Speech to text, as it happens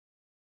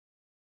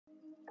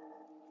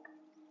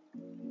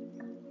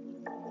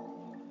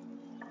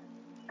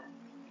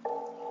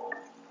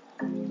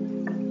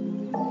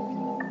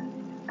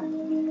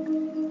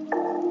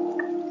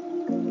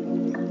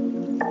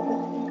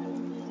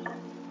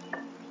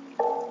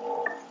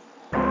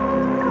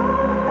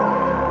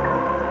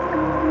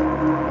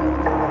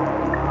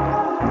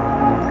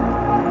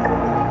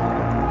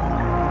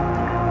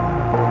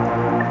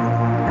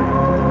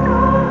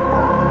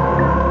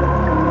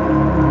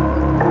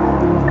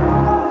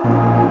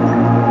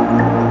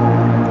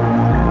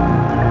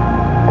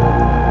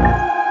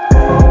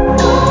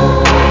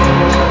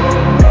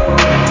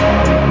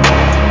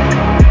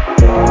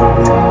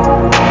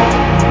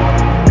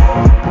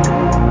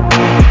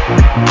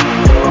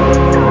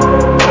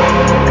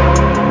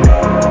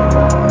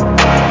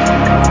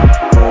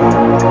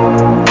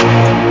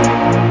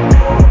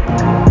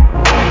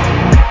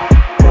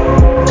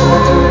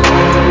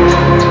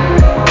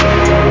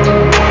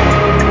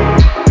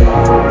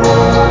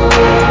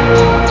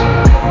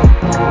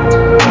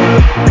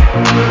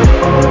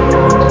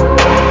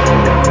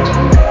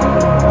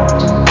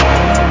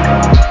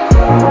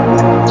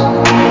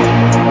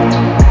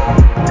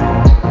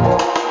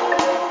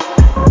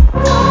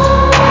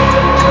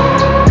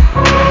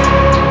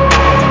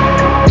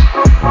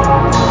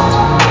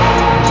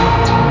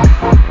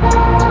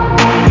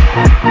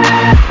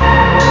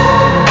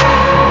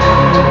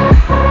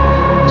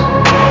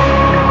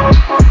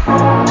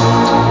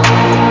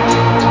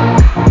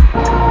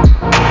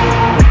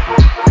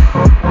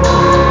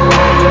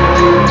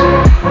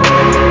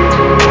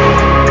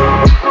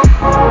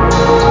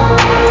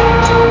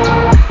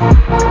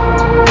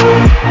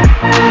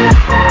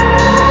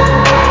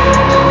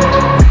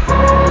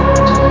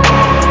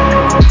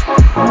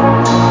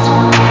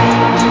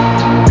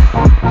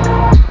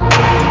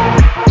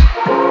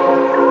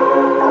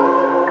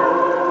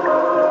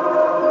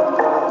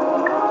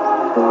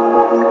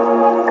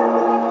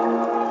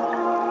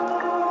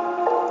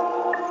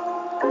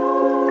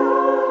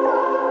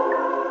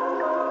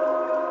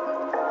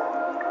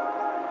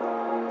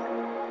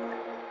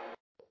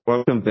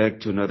Welcome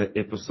back to another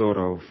episode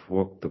of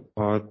Walk the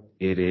Path.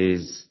 It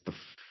is the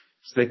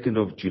 2nd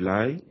of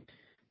July,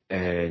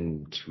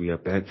 and we are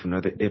back for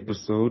another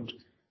episode.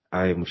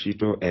 I am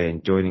Mushito,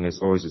 and joining us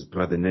always is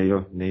brother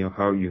Neo. Neo,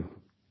 how are you?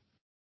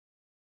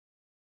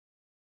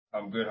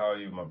 I'm good. How are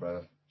you, my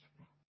brother?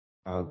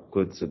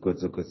 Good, sir.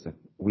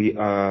 We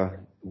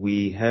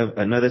have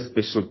another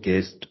special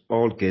guest.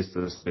 All guests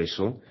are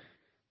special,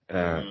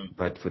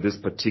 but for this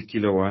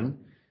particular one,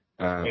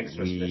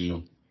 Extra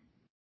special.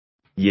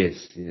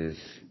 Yes. Very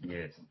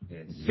Yes.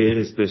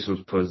 special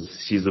because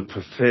she's a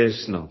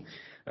professional.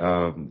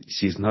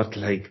 She's not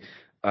like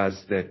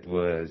us that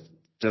was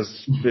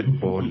just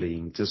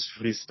spitballing, just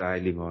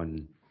freestyling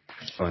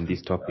on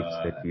these topics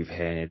that we've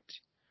had.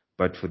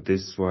 But for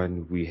this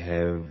one, we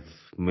have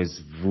Ms.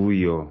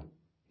 Vuyo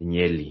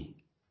Nyeli.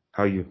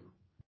 How are you?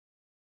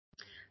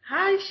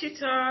 Hi,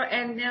 Shito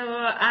and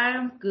Noah.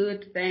 I'm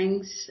good,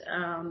 thanks.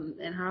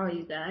 And how are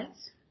you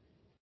guys?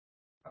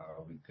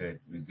 We're good.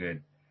 We're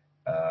good.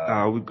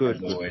 As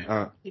always.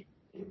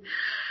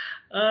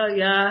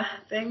 Yeah,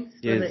 thanks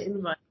for the Yes.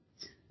 invite.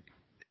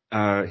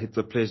 It's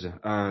a pleasure.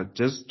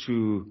 Just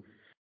to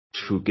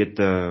get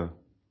the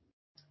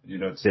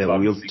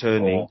wheels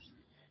turning.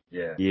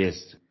 Yeah.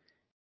 Yes.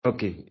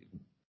 Okay.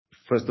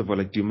 First of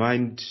all, do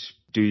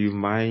you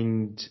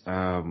mind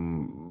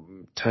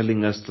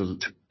telling us a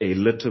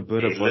little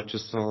bit about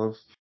yourself?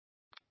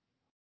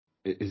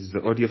 Is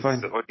the audio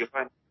fine?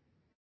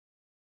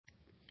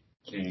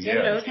 Can you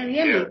hear us? Can you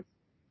hear me?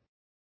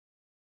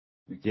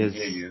 We can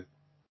hear you.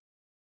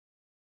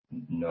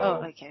 No.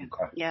 Oh, okay.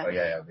 Yeah. Oh,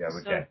 yeah,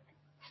 we can.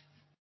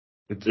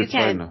 It's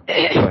fine now.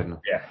 It's fine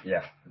now.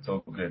 Yeah. It's all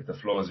good. The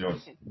floor is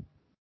yours.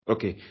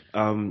 Okay.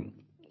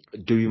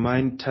 Do you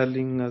mind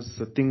telling us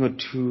a thing or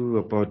two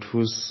about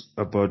who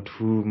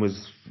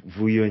Ms.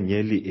 Vuyo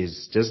Nyeli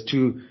is, just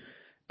to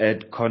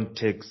add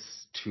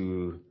context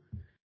to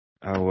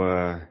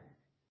our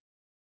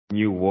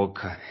new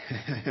walker?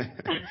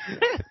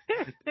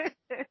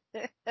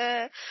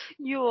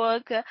 New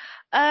walker.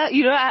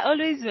 I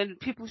always, when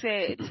people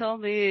tell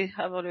me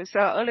about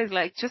yourself, I always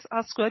just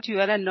ask what you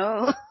wanna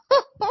know.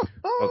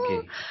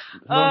 Okay.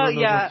 No,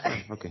 yeah.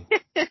 that's fine. Okay.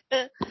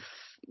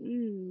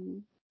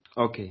 Mm.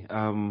 Okay.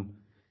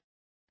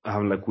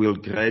 We'll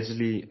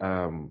gradually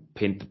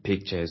paint the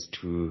picture as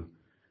to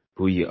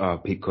who you are,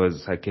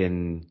 because I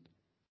can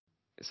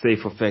say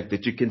for fact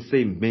that you can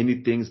say many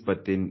things,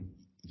 but then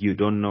you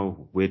don't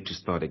know where to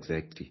start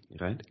exactly,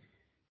 right?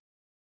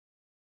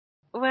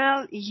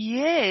 Well,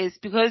 yes,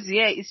 because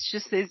it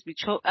just says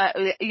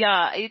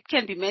it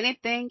can be many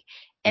things,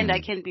 and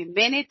I can be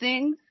many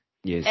things.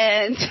 Yes.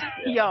 And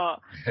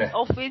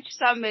of which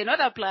some may not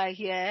apply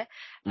here.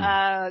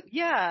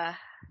 Yeah.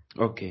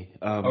 Okay.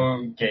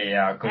 Okay,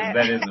 yeah, because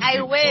that is a I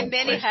big wear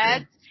many question.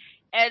 hats,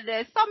 and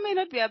some may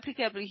not be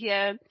applicable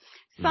here.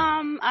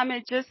 Some I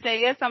may just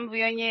say yes, I'm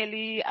Vuyo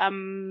Nyeli.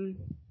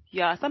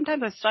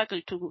 Sometimes I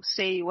struggle to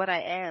say what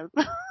I am.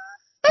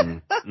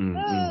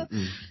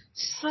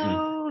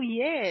 So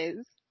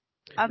yes,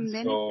 I'm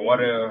many So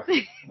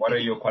things. what are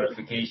your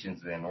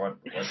qualifications then? What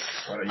are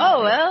your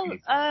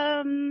qualifications?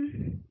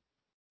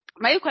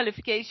 My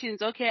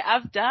qualifications. Okay,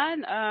 I've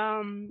done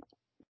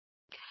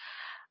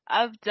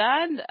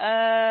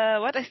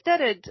what I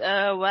studied,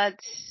 what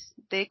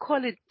they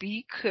call it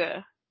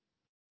BC,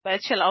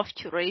 Bachelor of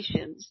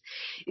Curations.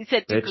 It's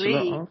a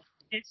degree.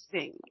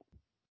 Testing.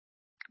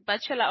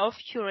 Bachelor of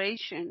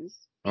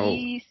Curations.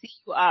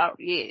 BCUR,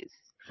 yes.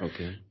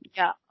 Okay.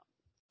 Yeah.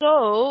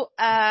 So,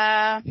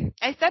 I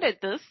started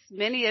this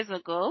many years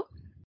ago.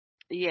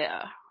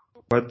 Yeah.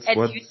 At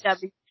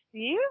UWC.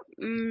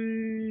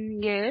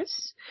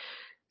 Yes.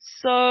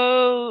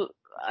 So,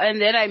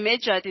 and then I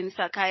majored in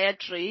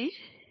psychiatry.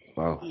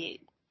 Wow. Yeah.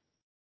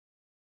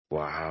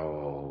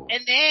 Wow.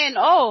 And then,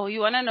 you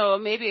want to know,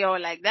 maybe you're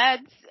like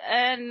that.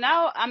 And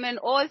now I'm an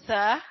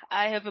author.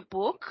 I have a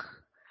book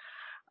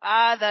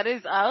that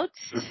is out.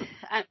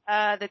 And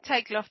the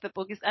title of the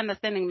book is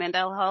Understanding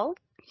Mental Health.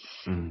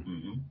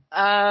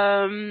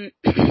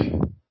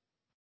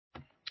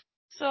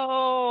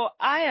 So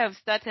I have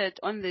started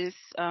on this.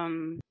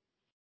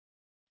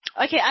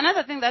 Okay,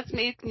 another thing that's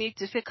made me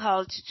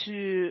difficult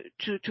to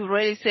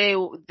really say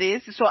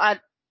this. So I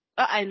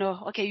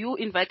know. Okay, you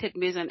invited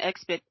me as an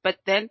expert, but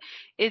then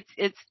it's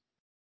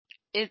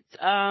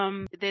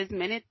there's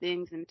many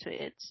things into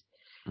it.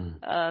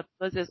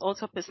 Because there's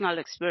also personal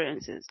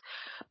experiences.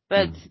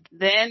 But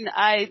then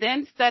I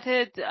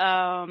started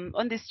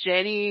on this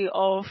journey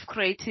of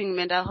creating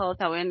mental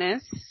health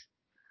awareness,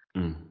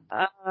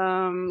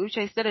 which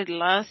I started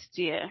last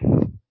year.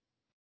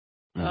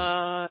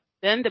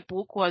 Then the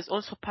book was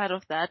also part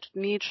of that,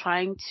 me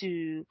trying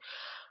to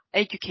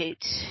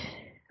educate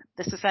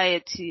the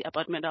society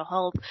about mental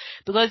health,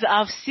 because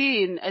I've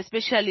seen,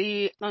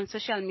 especially on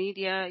social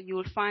media, you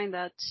will find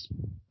that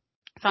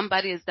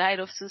somebody has died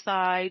of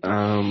suicide.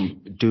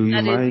 Do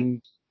you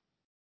mind?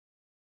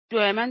 Do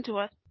I mind to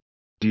what?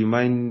 Do you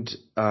mind,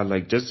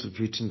 just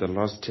repeating the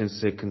last 10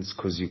 seconds,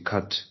 because you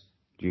cut.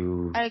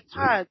 I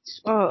cut.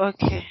 Oh,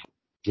 okay.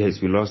 Yes,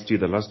 we lost you.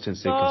 The last 10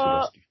 seconds we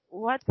lost you.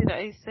 What did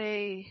I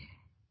say?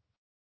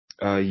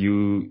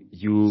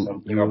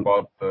 Something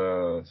about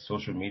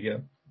social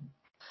media.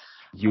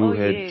 You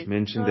had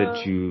mentioned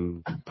that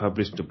you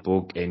published a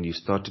book and you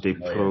started a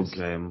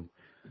program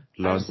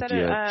last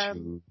year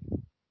to...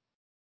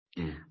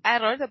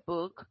 I wrote a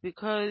book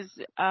because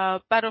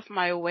part of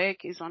my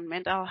work is on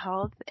mental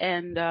health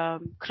and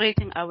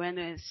creating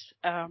awareness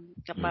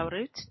about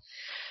it.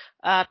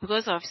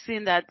 Because I've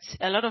seen that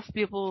a lot of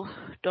people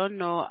don't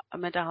know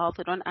mental health,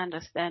 they don't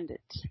understand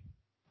it.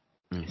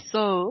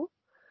 So,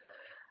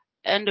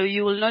 and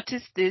you will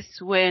notice this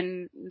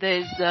when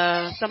there's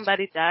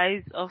somebody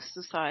dies of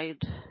suicide,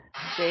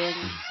 then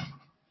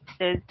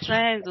there's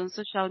trends on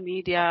social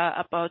media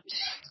about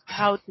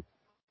how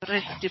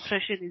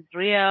depression is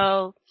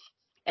real,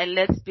 and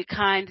let's be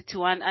kind to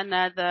one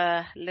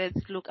another,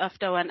 let's look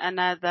after one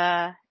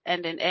another,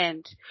 and an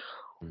end.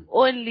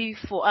 Only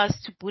for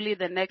us to bully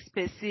the next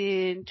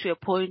person to a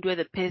point where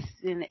the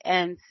person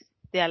ends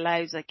their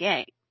lives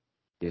again.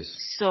 Yes.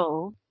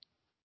 So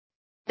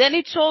then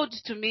it showed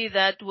to me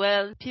that,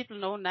 well, people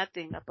know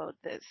nothing about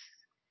this.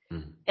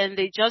 And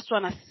they just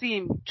want to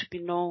seem to be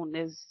known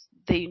as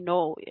they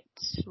know it,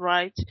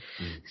 right?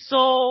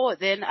 So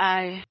then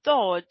I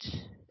thought,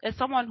 as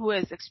someone who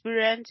has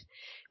experience,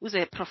 who's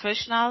a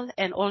professional,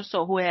 and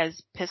also who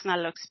has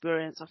personal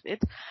experience of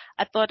it,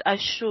 I thought I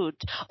should.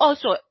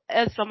 Also,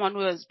 as someone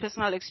who has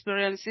personal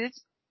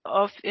experiences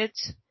of it,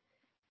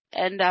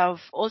 and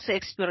I've also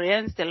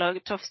experienced a lot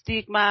of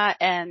stigma,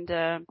 and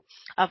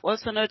I've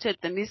also noted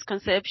the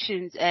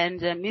misconceptions and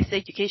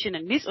miseducation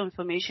and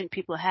misinformation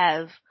people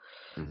have.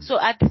 So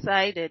I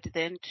decided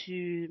then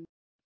to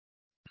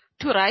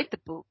write the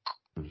book,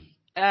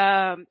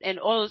 and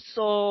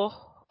also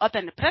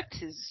open a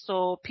practice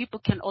so people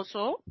can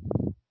also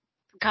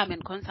come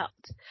and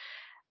consult.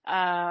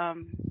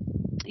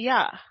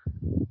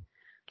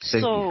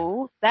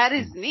 So that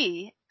is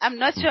me. I'm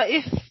not sure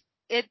if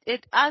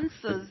it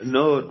answers.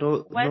 No.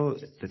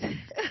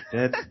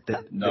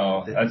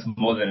 That's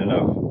more than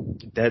enough.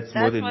 That's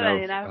more than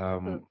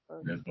enough.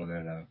 That's more than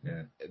enough.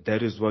 Yeah.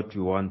 That is what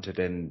we wanted,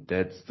 and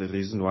that's the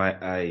reason why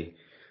I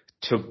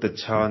took the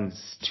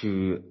chance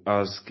to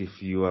ask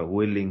if you are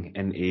willing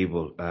and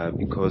able,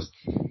 because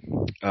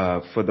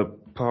for the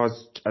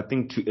past, I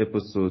think 2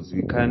 episodes,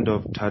 we kind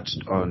of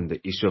touched on the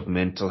issue of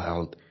mental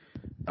health.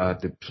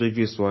 The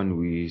previous one,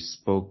 we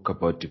spoke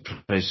about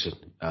depression,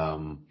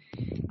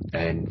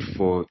 and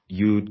for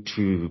you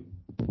to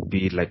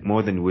be like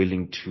more than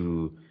willing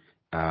to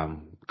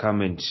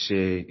come and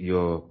share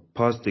your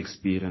past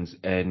experience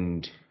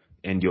and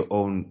your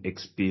own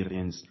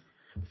experience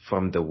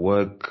from the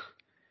work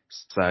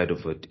side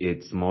of it,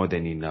 it's more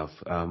than enough.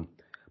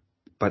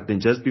 But then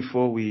just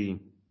before we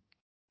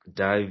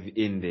dive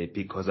in there,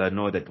 because I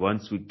know that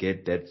once we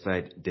get that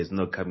side, there's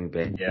no coming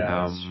back.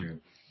 Yeah, that's true.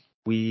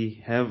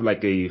 We have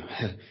like a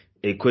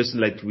question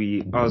like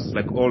we ask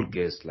like all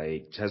guests,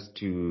 like just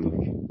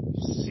to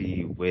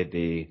see where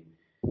they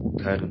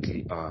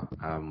currently are.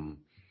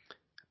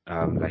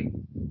 Like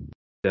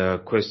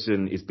the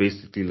question is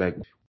basically like,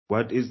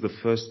 what is the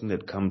first thing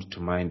that comes to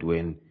mind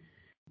when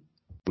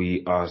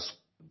we ask,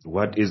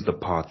 what is the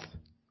path?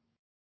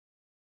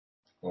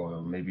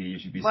 Or maybe you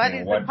should be saying,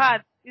 saying, what is the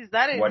path? Is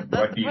that it? What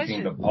do you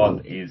think the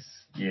path is?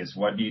 Yes,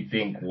 what do you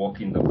think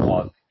walking the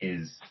path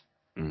is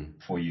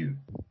for you?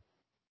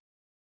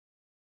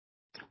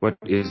 What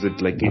is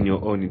it like in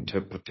your own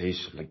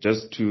interpretation? Like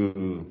just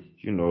to,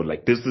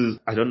 like this is,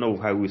 I don't know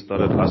how we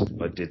started last,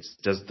 but it's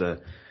just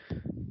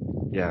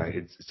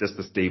it's just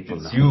a staple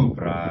now. It's you,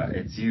 bruh.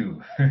 It's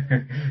you.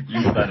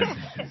 You started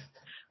this.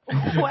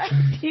 Why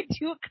did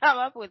you come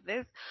up with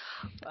this?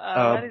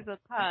 What is the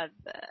path?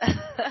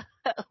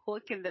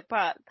 Walking the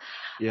path.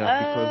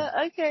 Yeah,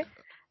 because... Okay.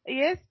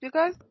 Yes,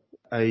 because...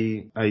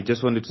 I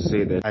just wanted to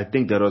say that I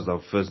think that was our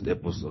first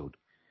episode.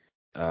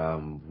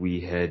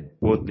 We had,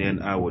 both Nyeli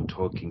and I were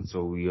talking,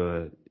 so we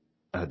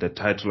the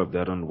title of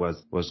that one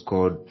was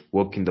called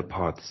Walking the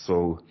Path.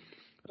 So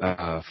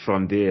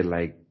from there,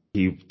 like,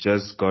 we've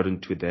just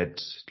gotten to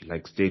that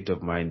like state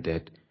of mind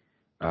that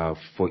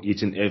for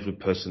each and every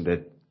person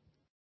that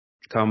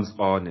comes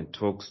on and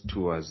talks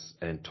to us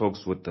and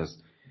talks with us,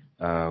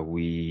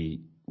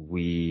 we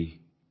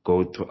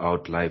go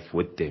throughout life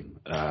with them,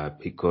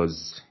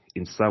 because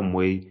in some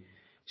way,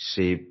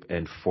 shape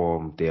and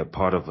form, they are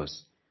part of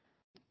us.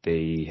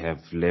 They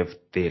have left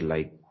their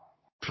like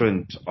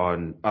print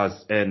on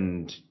us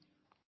and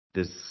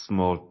this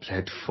small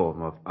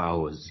platform of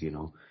ours,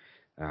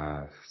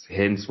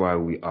 hence why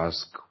we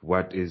ask,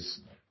 what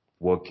is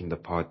walking the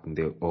path in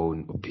their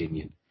own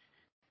opinion?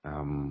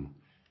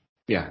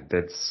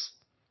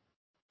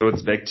 So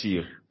it's back to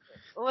you.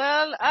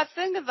 Well, I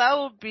think that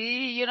would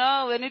be,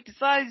 when you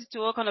decide to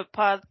walk on a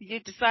path, you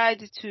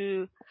decide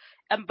to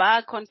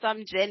embark on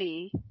some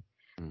journey.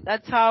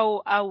 That's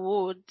how I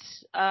would,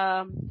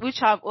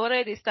 which I've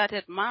already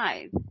started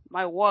my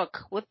work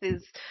with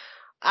this.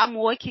 I'm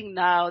working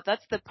now.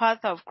 That's the path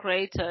I've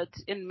created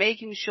in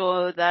making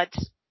sure that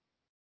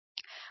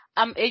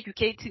I'm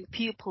educating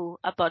people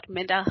about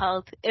mental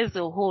health as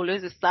a whole,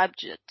 as a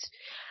subject.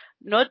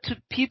 not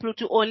to people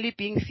to only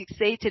being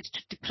fixated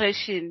to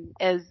depression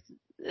as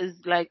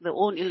like the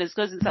own illness.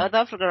 Because in South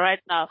Africa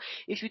right now,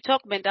 if you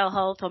talk mental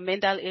health or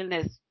mental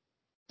illness,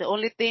 the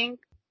only thing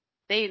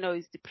they know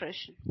is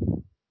depression.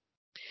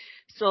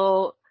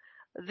 So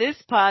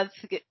this path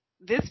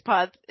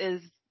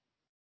is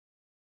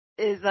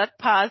that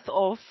path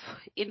of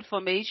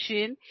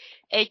information,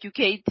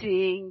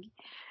 educating,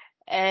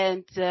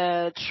 and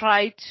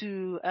try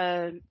to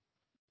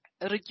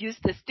reduce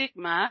the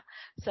stigma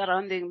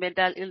surrounding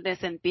mental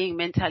illness and being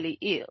mentally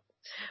ill.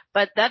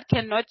 But that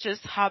cannot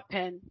just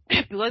happen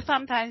because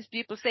sometimes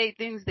people say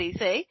things they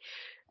say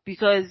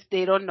because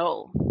they don't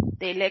know.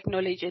 They lack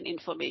knowledge and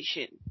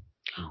information.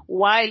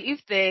 While if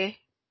they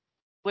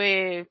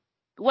were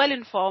well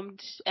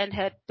informed and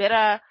had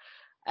better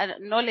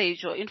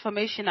knowledge or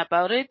information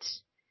about it,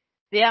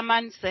 their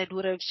mindset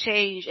would have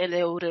changed and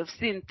they would have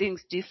seen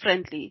things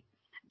differently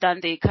than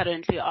they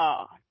currently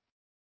are.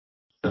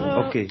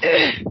 Okay.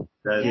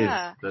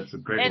 That's a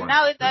great one. And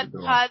now in that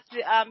part,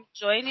 I'm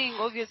joining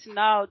obviously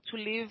now to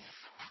leave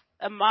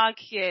a mark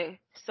here,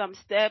 some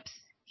steps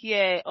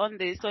here on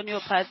the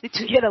homeopathy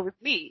together with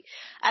me.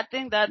 I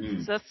think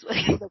that's just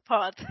the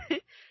part.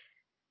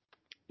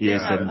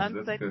 Yes,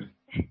 that's good.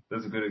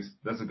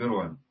 That's a good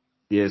one.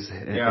 Yes,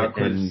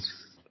 and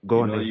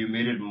go on. You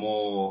made it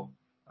more.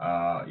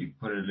 You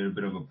put a little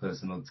bit of a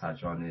personal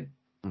touch on it,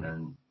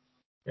 and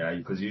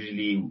because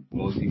usually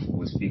most people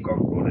will speak on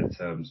broader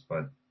terms,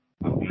 but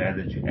I'm glad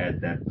that you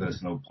add that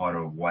personal part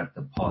of what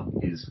the path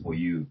is for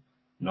you,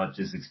 not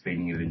just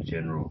explaining it in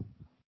general.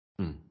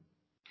 We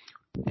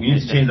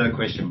need to change that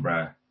question,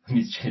 bruh. We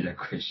need to change that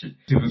question.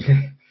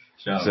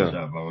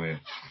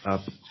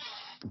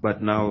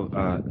 But now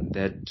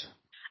that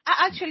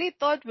I actually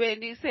thought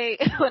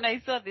when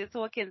I saw this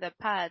walk in the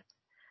path,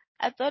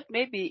 I thought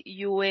maybe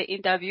you were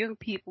interviewing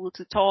people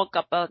to talk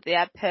about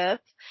their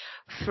path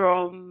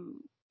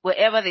from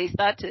wherever they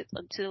started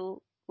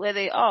until where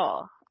they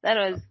are. That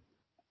was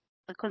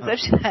the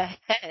conception I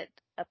had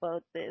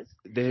about this.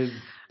 There's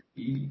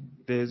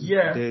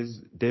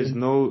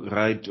no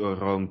right or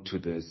wrong to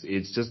this.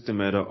 It's just a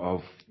matter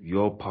of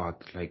your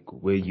path, like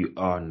where you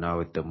are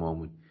now at the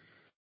moment.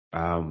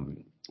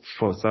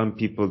 For some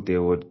people, they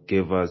would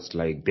give us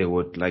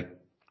backtrack,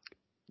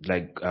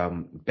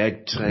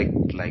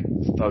 like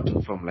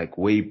starting from like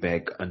way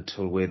back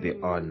until where they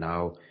are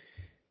now.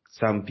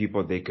 Some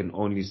people, they can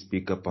only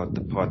speak about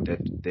the part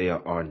that they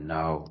are on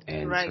now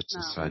and right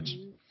such now. and such.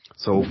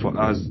 So for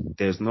us,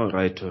 there's no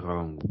right or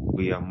wrong.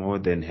 We are more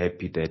than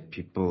happy that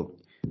people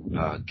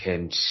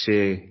can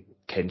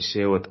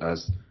share with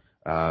us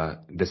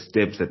the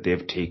steps that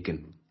they've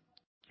taken.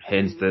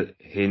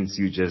 Hence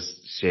you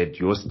just shared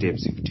your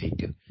steps you've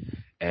taken,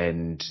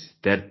 and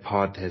that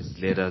part has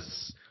led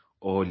us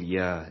all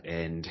here.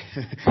 And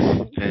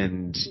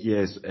and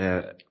yes,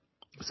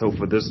 so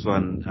for this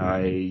one,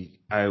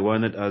 I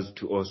wanted us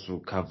to also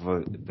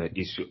cover the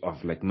issue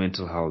of like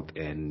mental health,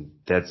 and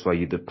that's why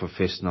you're the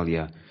professional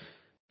here.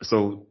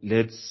 So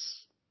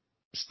let's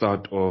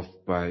start off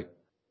by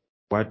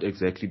what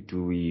exactly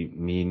do we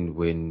mean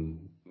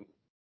when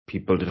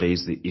people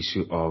raise the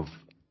issue of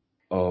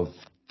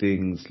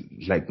things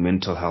like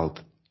mental health?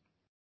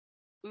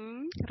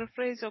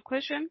 Rephrase your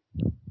question.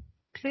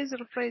 Please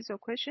rephrase your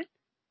question.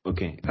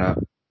 Okay.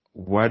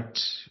 What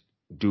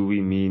do we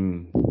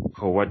mean,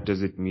 or what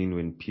does it mean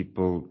when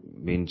people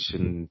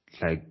mention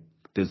like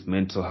this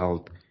mental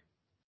health?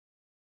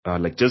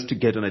 Like just to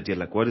get an idea,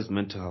 like what is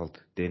mental health?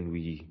 Then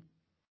we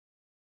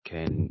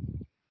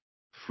can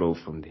flow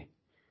from there.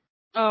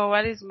 Oh,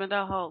 what is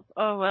mental health?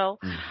 Oh, well,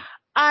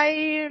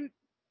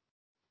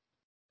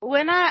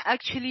 when I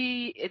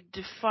actually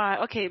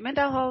define,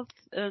 mental health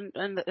in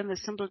the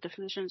simple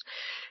definitions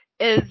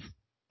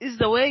is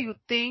the way you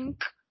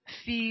think,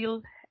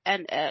 feel,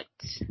 and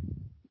act,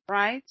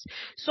 right?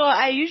 So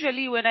I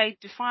usually, when I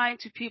define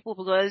to people,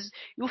 because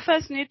you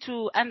first need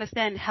to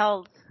understand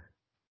health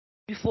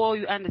before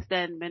you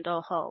understand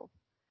mental health.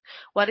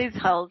 What is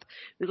health?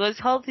 Because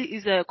health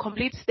is a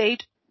complete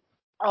state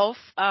of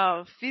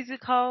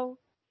physical,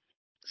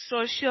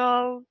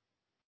 social,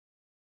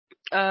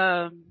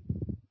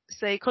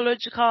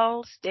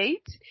 psychological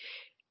state,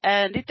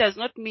 and it does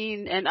not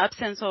mean an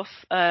absence of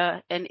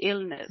an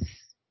illness.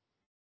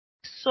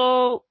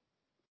 So,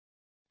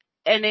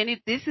 and then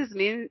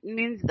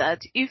means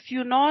that if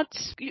you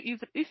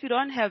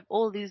don't have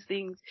all these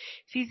things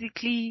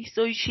physically,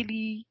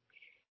 socially,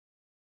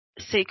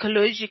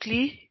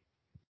 psychologically,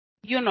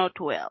 you're not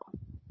well.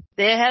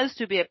 There has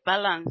to be a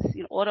balance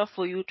in order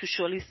for you to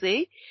surely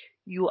say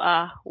you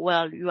are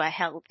well, you are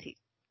healthy.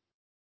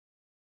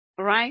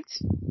 Right?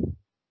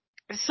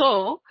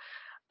 So,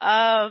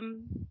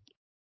 then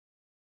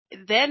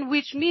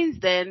which means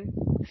then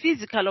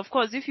physical, of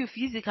course, if you're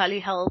physically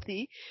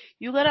healthy,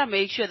 you gotta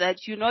make sure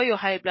that you know your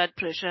high blood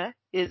pressure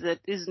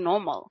is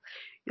normal,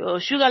 your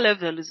sugar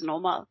level is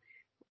normal,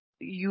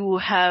 you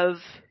have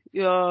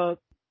your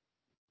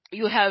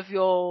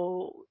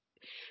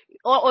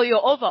or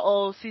your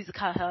overall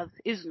physical health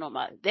is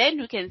normal. Then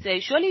you can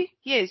say, surely,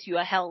 yes, you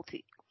are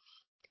healthy.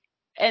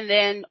 And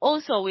then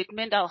also with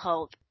mental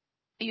health,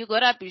 you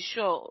gotta be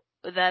sure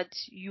that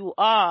you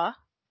are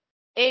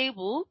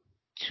able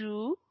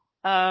to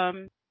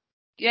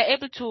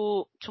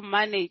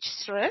manage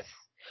stress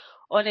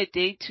on a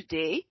day to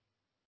day,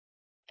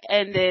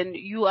 and then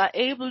you are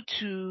able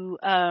to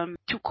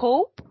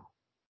cope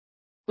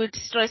with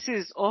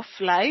stresses of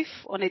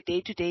life on a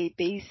day to day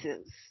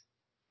basis,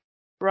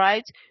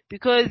 right?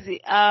 Because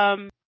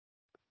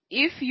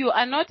if you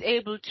are not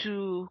able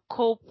to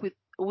cope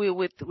with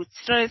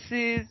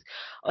stresses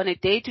on a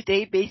day to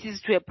day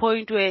basis to a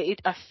point where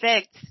it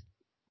affects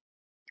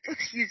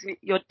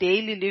your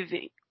daily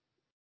living,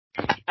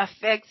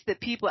 affects the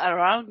people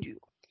around you,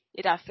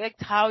 it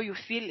affects how you're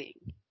feeling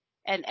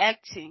and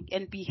acting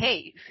and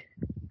behave,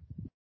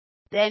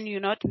 then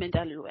you're not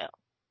mentally well.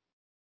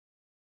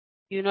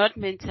 You're not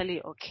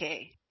mentally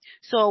okay.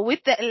 So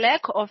with the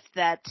lack of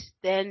that,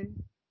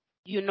 then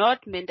you're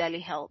not mentally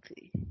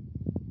healthy.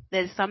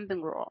 There's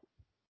something wrong,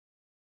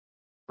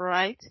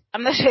 right?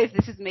 I'm not sure if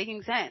this is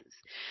making sense.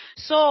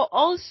 So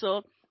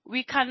also,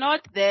 we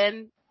cannot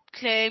then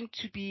claim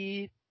to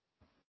be,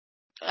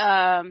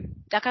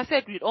 like I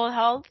said, with all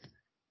health,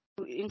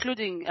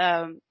 including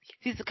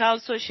physical,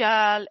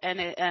 social,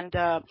 and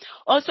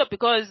also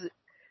because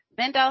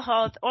mental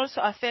health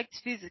also affects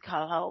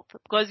physical health.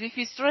 Because if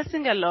you're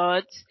stressing a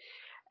lot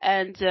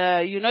and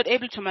you're not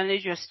able to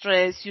manage your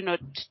stress, you're not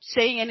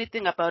saying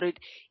anything about it,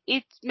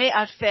 it may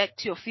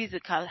affect your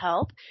physical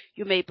health.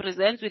 You may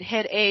present with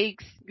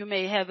headaches. You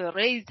may have a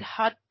raised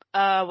high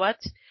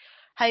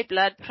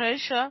blood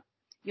pressure.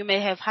 You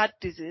may have heart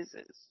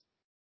diseases.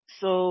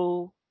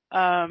 So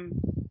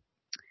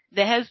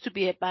there has to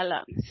be a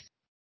balance.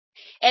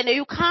 And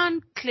you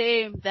can't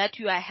claim that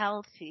you are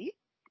healthy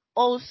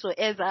also,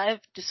 as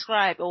I've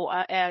described or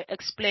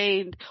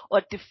explained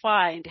or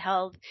defined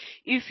health,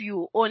 if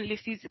you only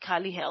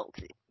physically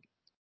healthy.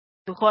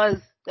 Because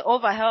the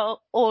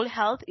overall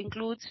health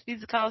includes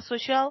physical,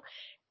 social,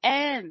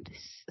 and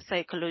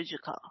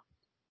psychological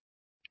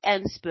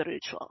and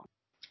spiritual.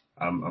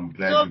 I'm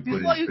glad So you put in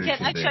before you can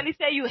spiritual there. actually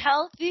say you're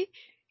healthy,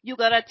 you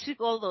gotta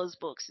tick all those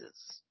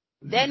boxes.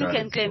 Then you Got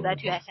can it. claim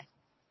that you are healthy.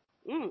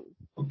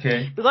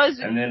 Okay. Because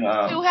And then,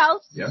 if you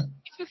health, yeah.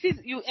 if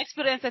you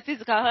experience a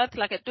physical health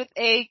like a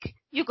toothache,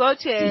 you go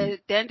to Mm, a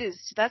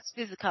dentist. That's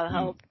physical mm,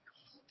 health.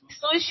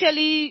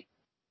 Socially,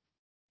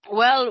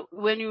 well,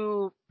 when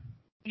you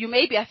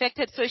may be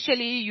affected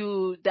socially,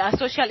 there are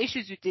social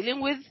issues you're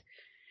dealing with.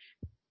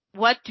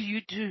 What do you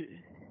do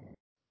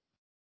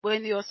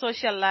when your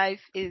social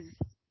life is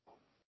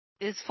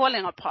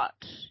falling apart?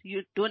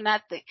 You do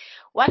nothing.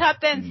 What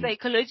happens mm,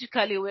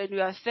 psychologically when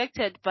you're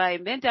affected by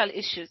mental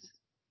issues?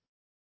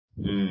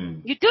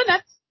 mm. You do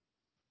nothing.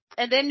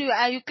 And then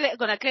are you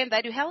gonna claim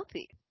that you're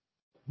healthy?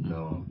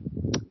 No,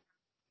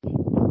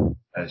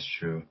 that's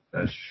true.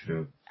 That's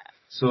true.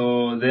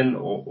 So then,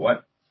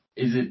 what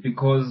is it?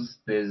 Because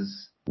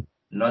there's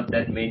not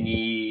that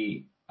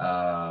many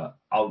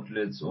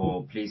outlets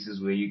or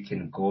places where you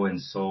can go and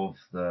solve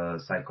the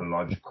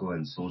psychological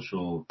and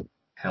social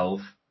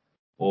health,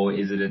 or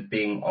is it a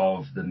thing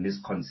of the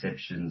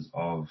misconceptions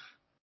of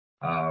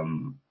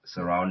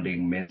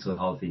surrounding mental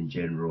health in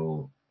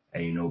general,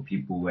 and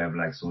people who have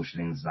like social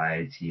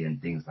anxiety and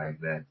things like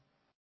that?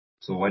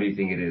 So, what do you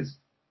think it is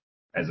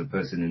as a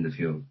person in the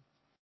field?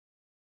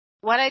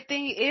 What I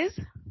think is,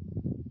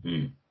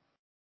 Mm.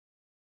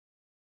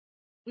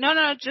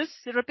 no, just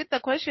repeat the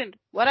question.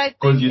 What I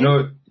Because think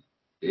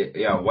is,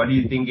 yeah, what do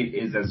you think it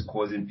is that's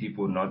causing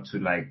people not to,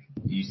 like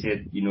you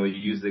said, you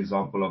use the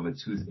example of a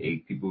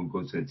toothache. People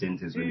go to a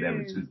dentist when they have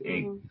a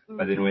toothache,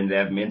 but then when they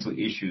have mental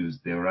issues,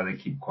 they rather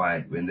keep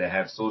quiet. When they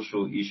have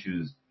social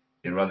issues,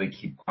 they rather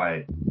keep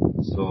quiet.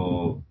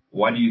 So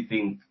what do you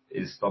think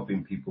is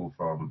stopping people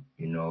from,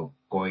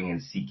 going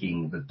and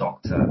seeking the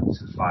doctor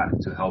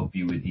to help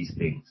you with these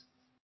things?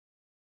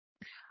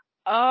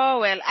 oh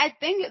well, I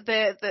think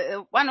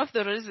the one of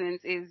the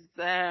reasons is,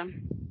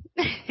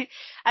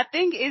 I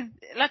think is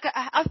like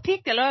I've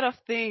picked a lot of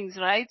things,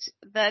 right?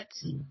 That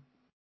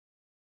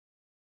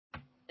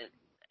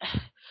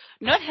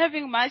not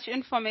having much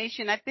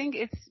information. I think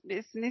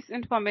it's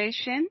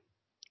misinformation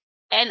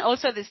and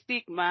also the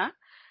stigma.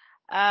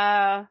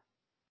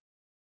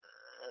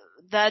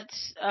 That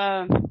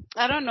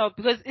I don't know,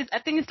 because I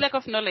think it's lack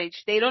of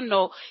knowledge. They don't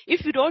know.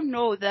 If you don't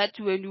know that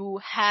when you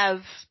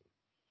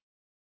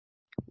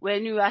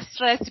are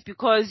stressed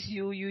because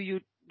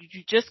you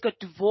just got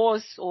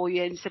divorced, or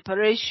you're in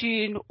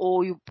separation,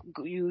 or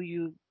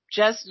you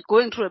just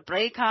going through a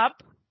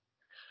breakup,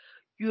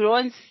 you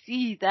don't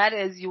see that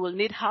as you will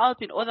need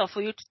help in order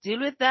for you to deal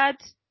with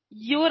that,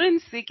 you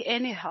wouldn't seek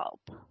any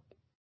help.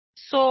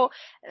 So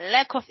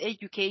lack of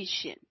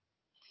education,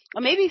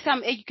 or maybe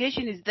some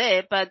education is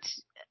there, but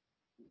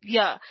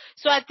yeah.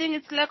 So I think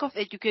it's lack of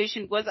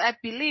education, because I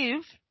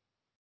believe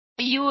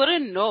you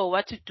wouldn't know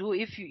what to do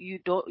if you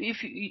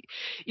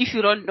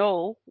don't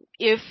know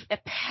if a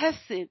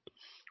person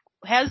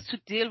has to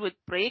deal with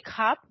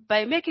breakup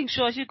by making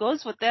sure she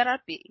goes for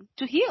therapy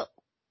to heal.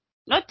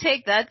 Not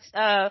take that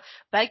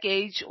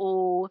baggage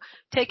or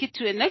take it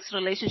to a next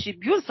relationship.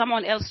 Use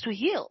someone else to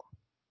heal.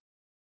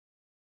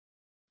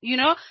 You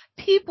know,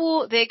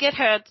 people, they get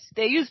hurt.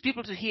 They use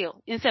people to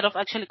heal. Instead of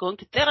actually going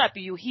to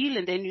therapy, you heal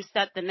and then you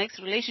start the next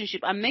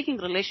relationship. I'm making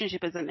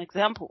relationship as an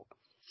example.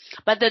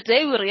 But the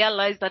day we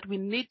realize that we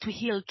need to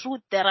heal through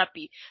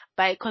therapy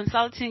by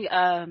consulting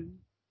a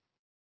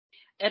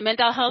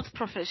mental health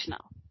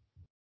professional,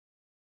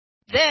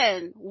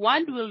 then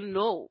one will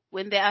know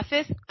when they are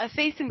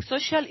facing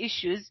social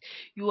issues,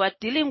 you are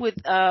dealing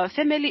with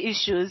family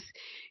issues,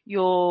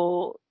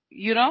 the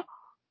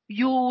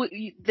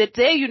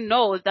day you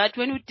know that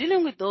when you're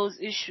dealing with those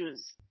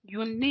issues,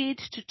 you need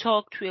to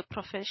talk to a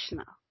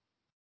professional.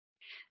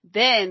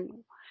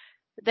 Then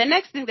the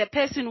next thing, the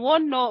person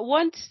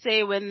won't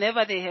say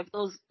whenever they have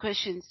those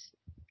questions,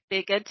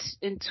 they get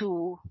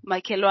into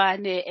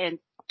Makelwane and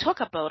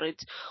talk about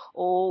it,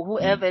 or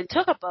whoever and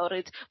talk about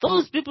it.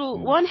 Those people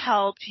won't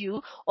help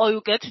you, or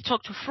you get to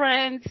talk to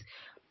friends,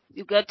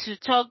 you get to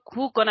talk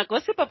who gonna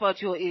gossip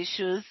about your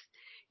issues,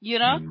 you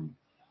know?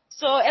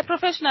 So a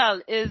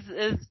professional is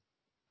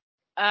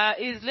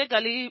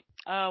legally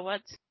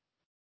what's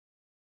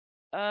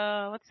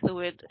the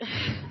word?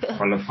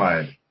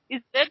 Qualified.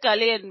 It's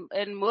legally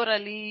and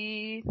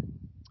morally,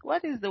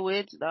 what is the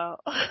word now?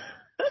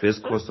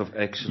 Best course of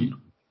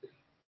action.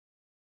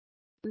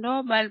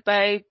 No, man,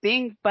 by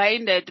being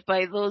binded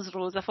by those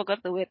rules, I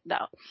forgot the word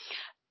now.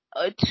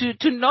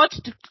 To not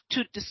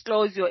to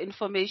disclose your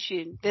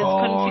information. There's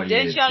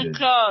confidential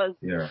clause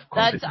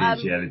that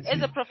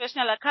as a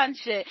professional I can't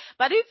share.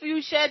 But if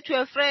you share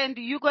to a friend,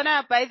 you're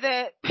gonna by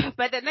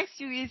the next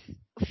few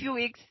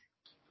weeks,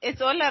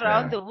 it's all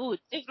around the wood.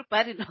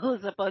 Everybody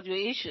knows about your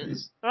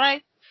issues,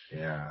 right?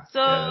 Yeah.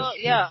 So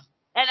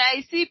and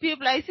I see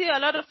a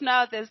lot of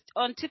nowadays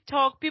on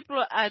TikTok,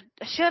 people are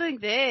sharing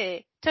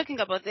talking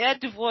about their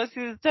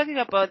divorces, talking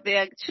about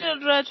their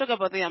children, talking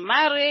about their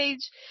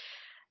marriage.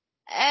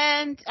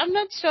 And I'm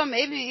not sure,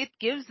 maybe it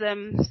gives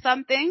them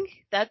something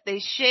that they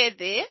share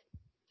there.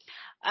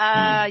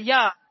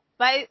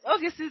 But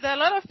obviously there are a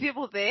lot of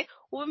people there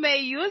who may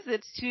use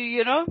it to,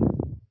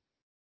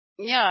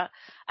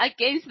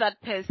 against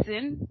that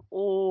person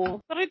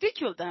or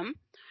ridicule them.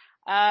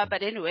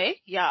 But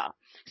anyway,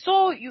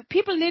 so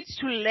people need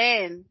to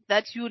learn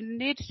that you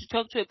need to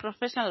talk to a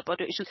professional about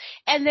your issues.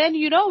 And then,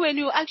 when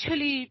you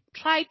actually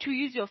try to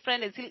use your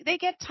friend, they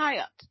get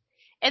tired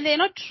and they're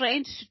not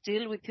trained to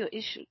deal with your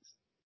issues.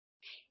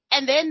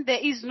 And then there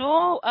is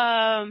no,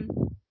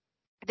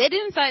 they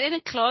didn't sign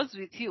any clause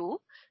with you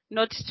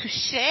not to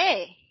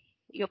share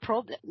your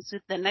problems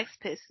with the next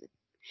person.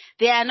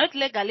 They are not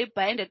legally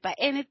binded by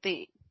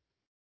anything.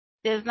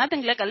 There's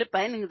nothing legally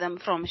binding them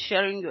from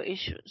sharing your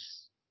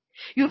issues.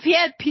 You've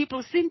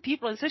seen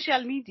people on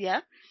social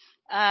media,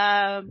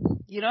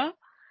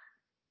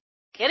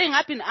 getting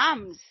up in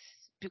arms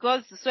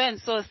because so and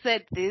so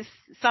said this,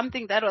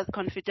 something that was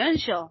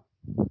confidential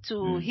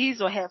to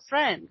his or her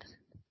friend.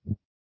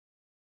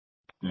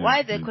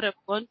 Why they could have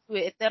gone to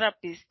a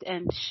therapist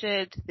and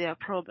shared their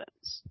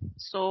problems.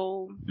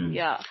 So,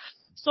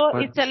 So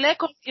it's a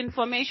lack of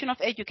information, of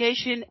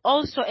education,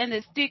 also, and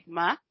a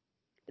stigma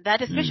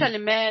that especially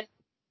men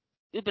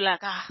will be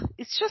like,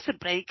 it's just a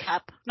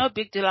breakup. No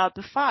big deal, I'll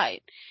be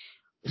fine.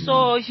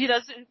 So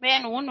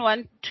men won't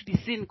want to be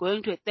seen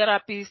going to a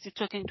therapist,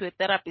 talking to a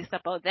therapist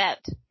about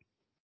that.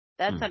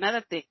 That's another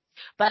thing.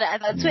 But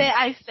that's where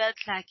I felt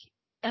like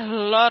a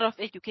lot of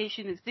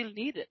education is still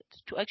needed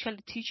to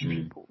actually teach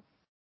people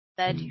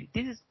that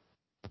this is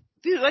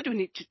what you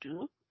need to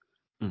do.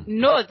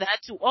 Know that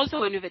also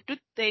when you have a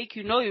toothache,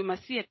 you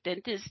must see a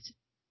dentist.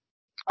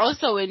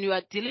 Also, when you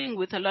are dealing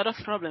with a lot of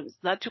problems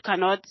that you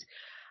cannot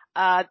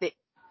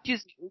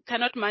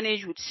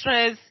manage with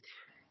stress,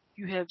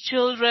 you have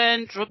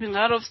children dropping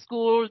out of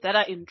school that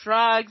are in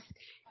drugs,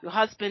 your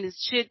husband is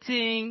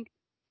cheating,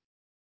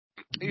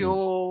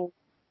 your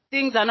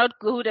things are not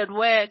good at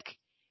work,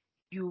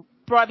 you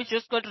probably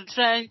just got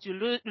retrenched,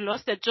 you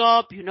lost a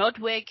job, you're not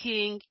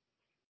working.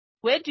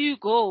 Where do you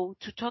go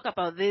to talk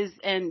about this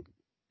and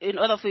in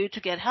order for you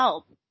to get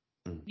help?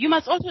 You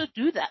must also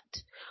do that.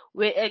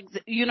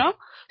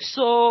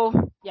 So,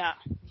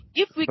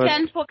 if we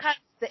can focus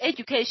the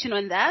education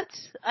on that,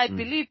 I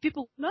believe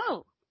people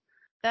know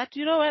that,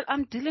 what,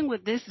 I'm dealing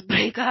with this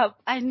breakup.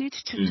 I need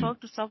to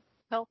talk to someone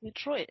to help me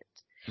through it.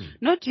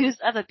 Not use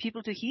other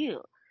people to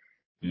heal.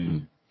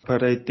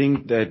 But I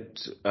think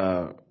that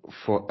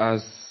for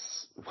us,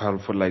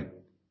 for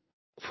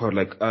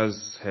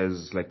us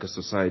as like a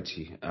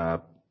society,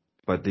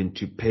 but then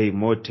to pay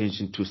more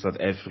attention to South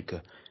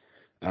Africa,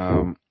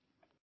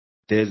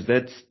 there's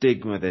that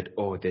stigma that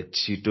that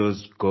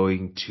Chito's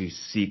going to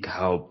seek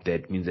help.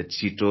 That means that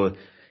Chito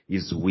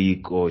is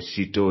weak or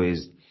Chito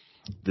is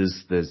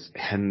this,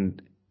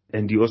 and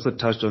you also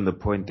touched on the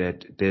point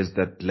that there's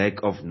that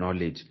lack of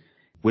knowledge,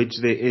 which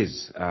there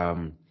is.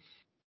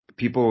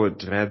 People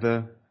would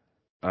rather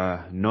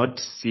not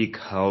seek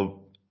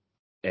help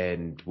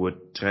and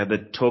would rather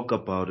talk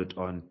about it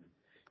on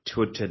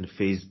Twitter and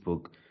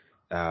Facebook,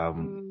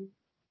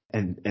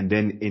 and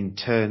then in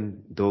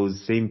turn,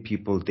 those same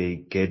people, they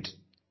get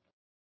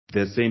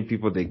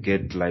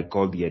like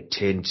all the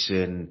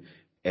attention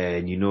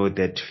and,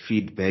 that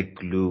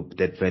feedback loop,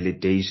 that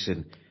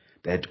validation,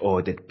 that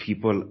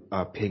people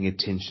are paying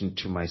attention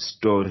to my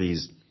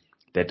stories,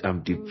 that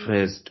I'm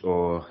depressed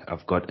or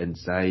I've got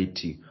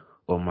anxiety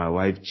or my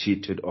wife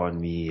cheated on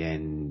me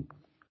and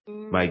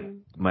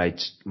my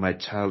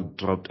child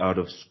dropped out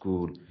of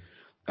school.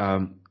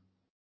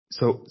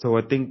 So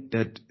I think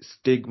that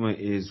stigma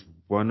is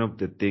one of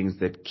the things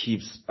that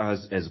keeps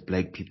us as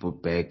black people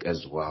back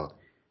as well.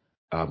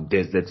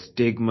 There's that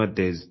stigma,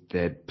 there's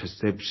that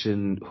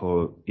perception,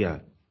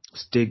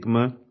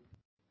 stigma.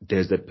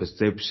 There's that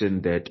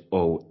perception that,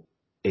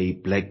 a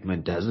black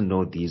man doesn't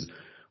know these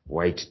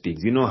white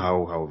things. You know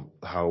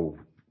how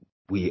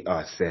we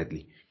are,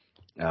 sadly.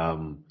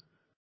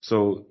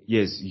 So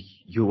yes,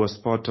 you were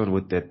spot on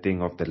with that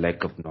thing of the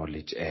lack of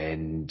knowledge,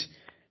 and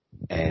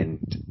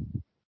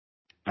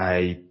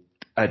I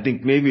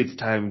think maybe it's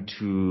time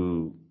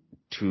to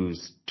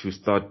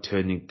start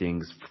turning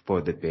things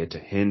for the better.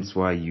 Hence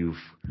why you've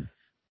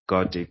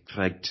got a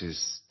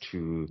practice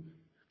to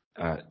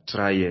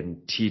try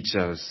and teach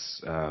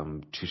us,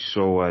 to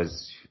show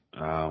us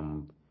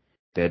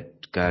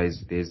that,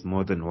 guys, there's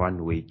more than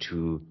one way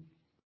to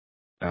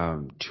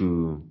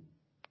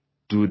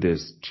do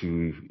this,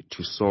 to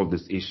solve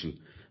this issue.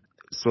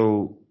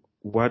 So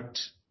what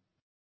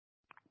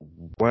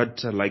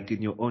like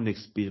in your own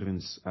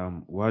experience,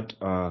 what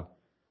are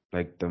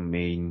like the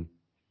main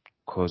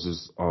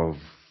causes of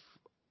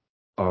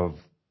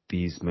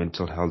these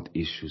mental health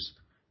issues?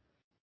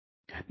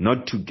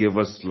 Not to give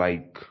us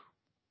like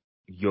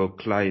your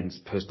clients'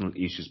 personal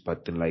issues,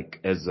 but then like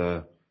as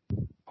a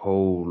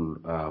whole,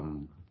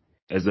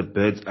 as a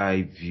bird's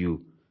eye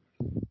view,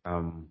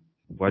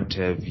 what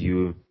have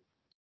you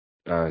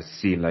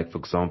seen? Like, for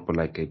example,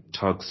 like a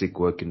toxic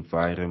work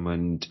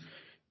environment,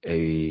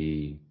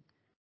 a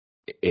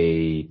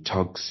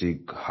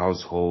toxic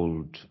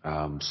household,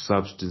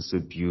 substance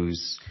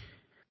abuse.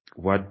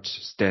 What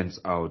stands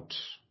out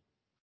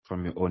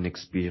from your own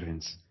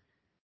experience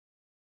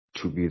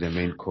to be the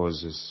main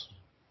causes?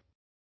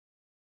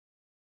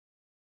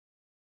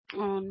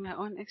 On my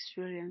own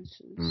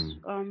experiences,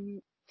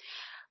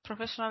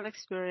 professional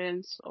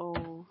experience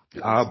or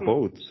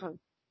Both.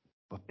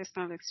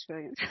 personal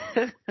experience.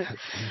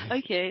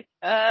 Okay.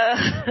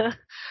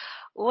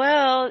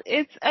 Well,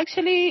 it's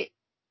actually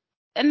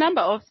a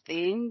number of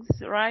things,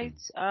 right?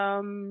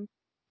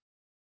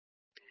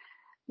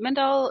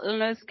 Mental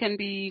illness can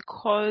be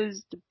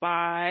caused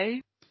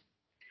by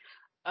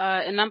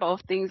a number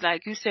of things,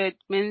 like you said,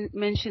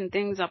 mention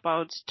things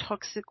about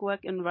toxic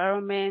work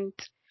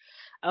environment.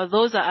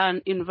 Those are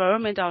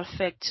environmental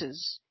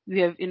factors. We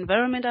have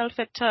environmental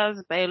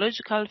factors,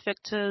 biological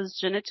factors,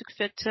 genetic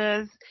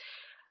factors,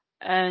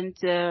 and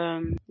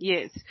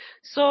yes.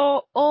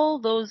 So all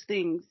those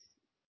things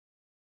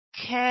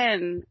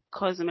can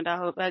cause mental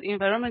health, but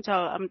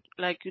environmental,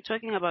 like you're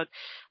talking about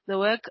the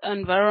work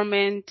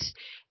environment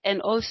and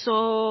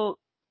also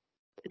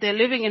the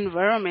living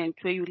environment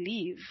where you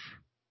live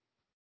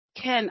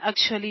can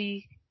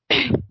actually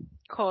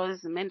cause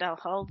mental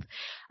health.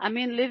 I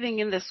mean, living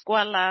in the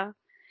squalor,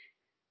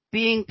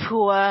 being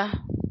poor,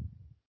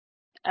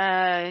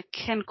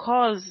 can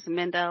cause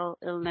mental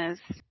illness.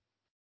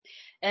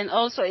 And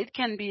also it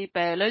can be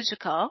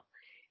biological.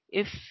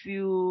 If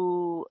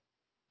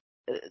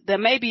there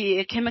may be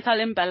a chemical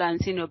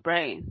imbalance in your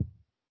brain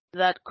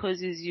that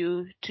causes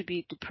you to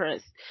be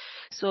depressed.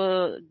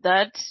 So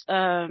that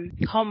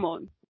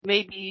hormone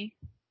may be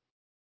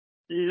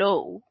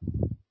low,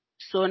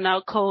 so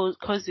now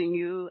causing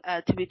you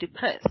to be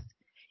depressed.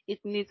 It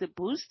needs a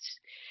boost,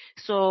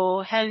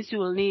 so hence you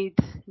will need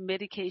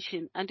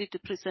medication,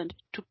 antidepressant,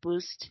 to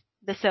boost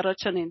the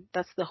serotonin.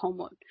 That's the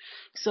hormone.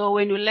 So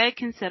when you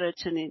lack in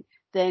serotonin,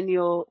 then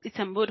it's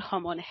a mood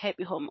hormone, a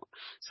happy hormone.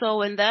 So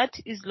when that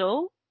is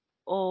low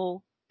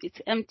or it's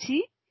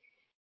empty,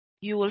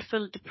 you will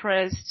feel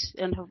depressed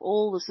and have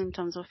all the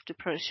symptoms of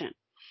depression.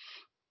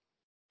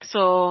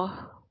 So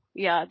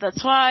yeah,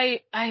 that's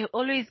why I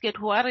always get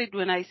worried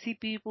when I see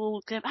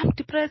people claim, I'm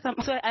depressed.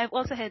 I've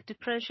also had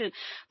depression.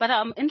 But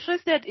I'm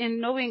interested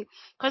in knowing,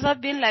 because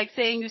I've been like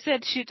saying, you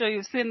said Twitter,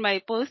 you've seen my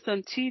post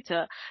on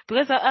Twitter,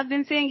 because I've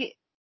been saying,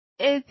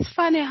 it's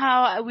funny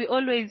how we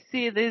always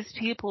see these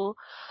people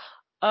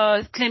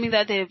claiming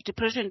that they have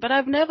depression, but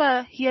I've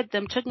never heard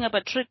them talking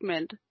about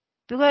treatment,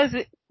 because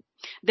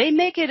they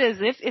make it as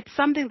if it's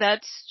something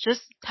that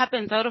just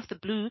happens out of the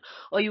blue,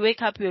 or you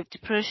wake up, you have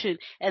depression,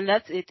 and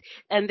that's it.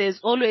 And there's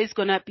always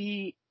going to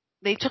be,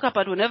 they talk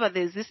about whenever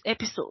there's this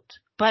episode.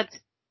 But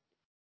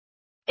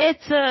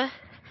it's a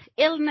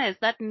illness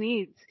that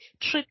needs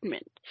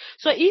treatment.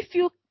 So if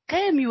you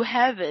claim you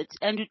have it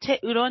and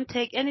you don't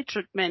take any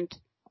treatment,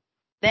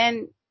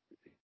 then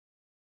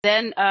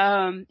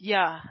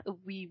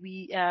we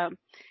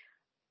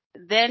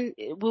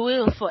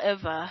will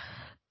forever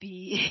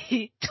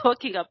be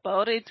talking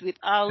about it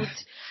without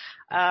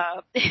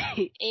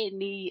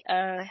any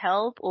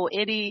help or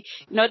any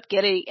not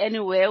getting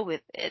anywhere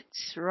with it,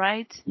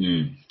 right?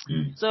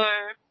 So,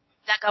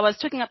 like I was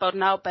talking about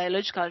now,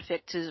 biological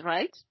factors,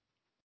 right?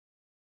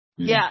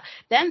 Yeah.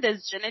 Then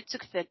there's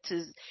genetic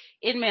factors.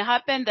 It may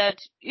happen that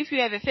if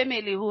you have a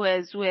family who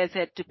has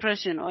had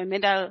depression or a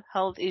mental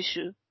health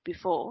issue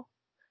before,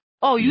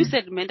 you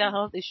said mental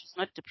health issues,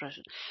 not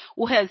depression,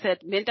 who has had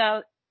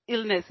mental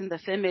illness in the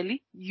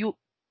family, you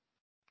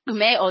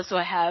may also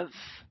have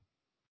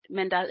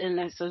mental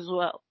illness as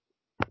well.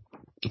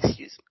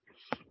 Excuse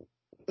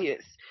me.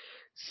 Yes.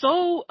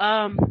 So,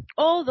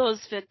 all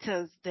those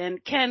factors then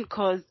can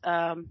cause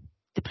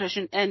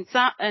depression, and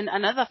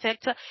another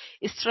factor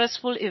is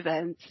stressful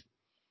events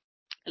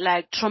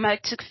like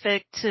traumatic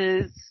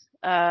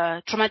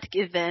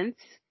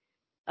events.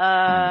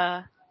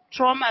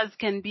 Traumas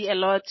can be a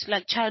lot,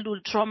 like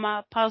childhood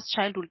trauma, past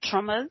childhood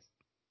traumas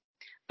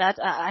that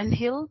are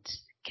unhealed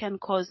can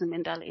cause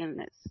mental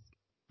illness.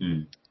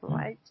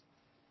 Right?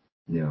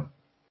 Yeah.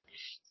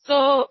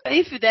 So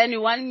if then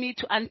you want me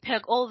to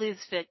unpack all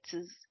these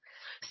factors.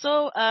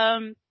 So,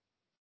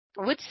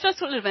 with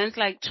stressful events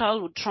like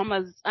childhood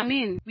traumas, I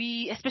mean,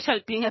 we,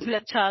 especially being a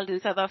black child in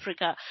South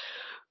Africa,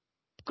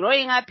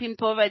 growing up in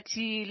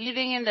poverty,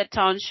 living in the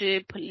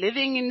township,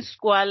 living in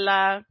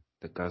squalor,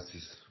 The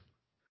gases.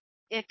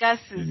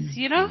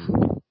 you know,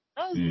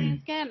 those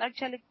things can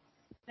actually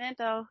cause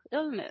mental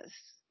illness,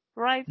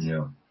 right?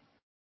 Yeah.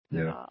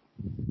 Yeah.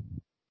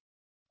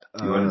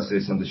 You want to say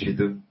something,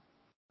 Shitu?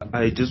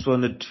 I just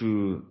wanted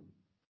to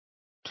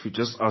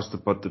just ask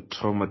about the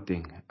trauma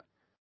thing.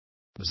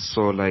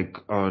 So, like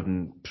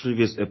on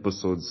previous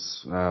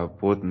episodes,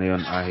 both Neo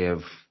and I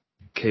have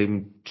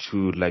came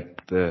to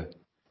like the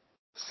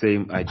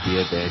same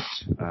idea that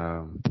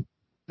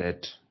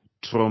that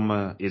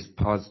trauma is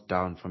passed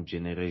down from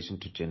generation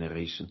to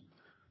generation.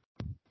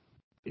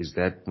 Is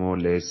that more or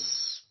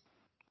less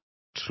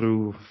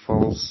true,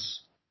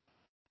 false?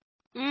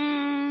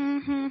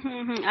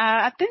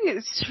 I think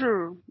it's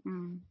true.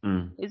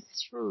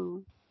 It's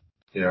true.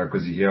 Yeah,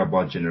 because you hear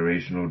about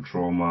generational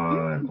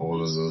trauma and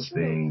all of those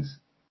things.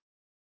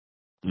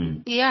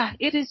 Yeah,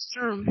 it is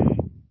true.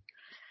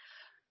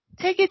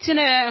 Take it in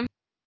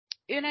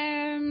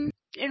a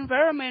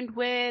environment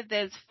where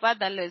there's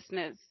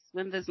fatherlessness,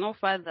 when there's no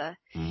father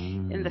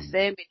in the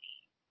family,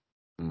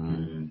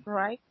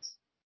 right?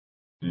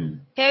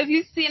 Have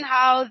you seen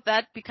how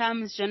that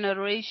becomes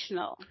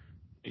generational?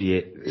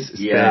 Yeah,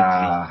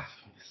 Yeah,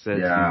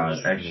 sadly, yeah,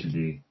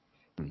 actually,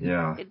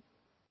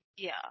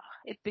 yeah.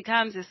 It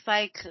becomes a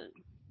cycle.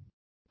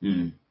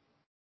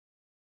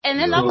 And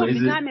then So that will is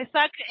become a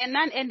cycle, a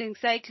non-ending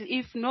cycle,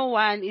 if no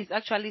one is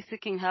actually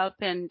seeking help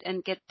and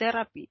get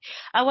therapy.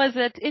 I was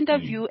at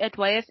interview at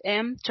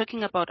YFM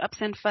talking about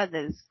absent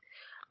fathers,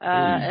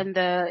 and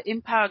the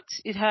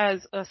impact it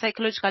has,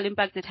 psychological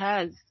impact it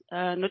has,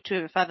 not to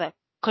have a father.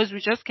 Because we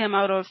just came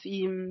out of,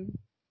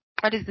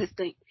 what is this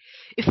thing?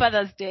 A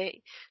Father's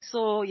Day.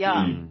 So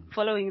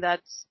following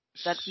that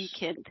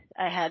weekend,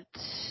 I had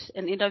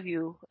an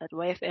interview at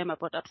YFM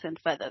about absent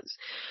fathers.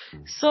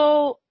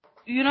 So,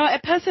 a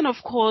person, of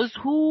course,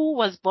 who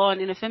was born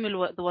in a family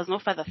where there was no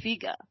father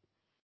figure,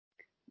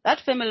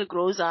 that family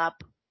grows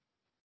up.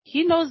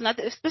 He knows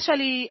nothing,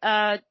 especially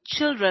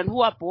children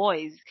who are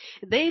boys.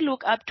 They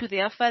look up to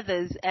their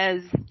fathers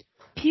as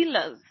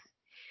pillars.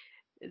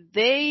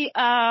 They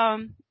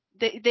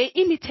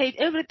imitate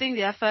everything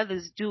their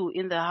fathers do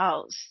in the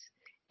house,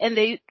 and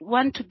they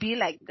want to be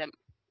like them.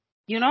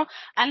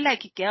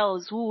 Unlike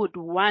girls who would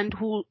want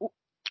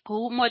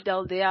who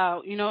model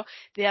their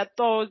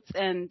thoughts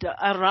and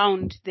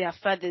around their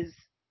fathers,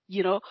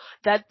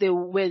 that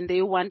when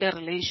they want a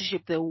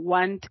relationship, they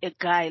want a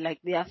guy like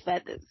their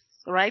fathers,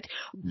 right?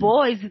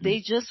 Boys, they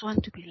just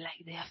want to be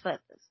like their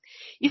fathers.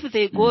 If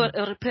they go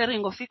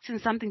repairing or fixing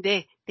something,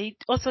 they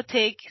also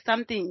take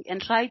something and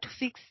try to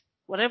fix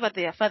whatever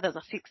their fathers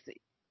are fixing,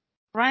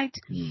 right?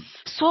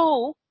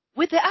 So,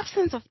 with the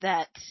absence of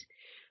that,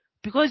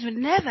 because you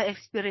never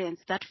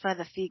experience that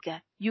father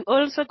figure, you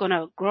also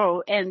gonna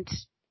grow and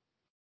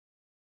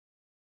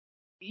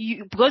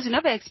because you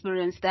never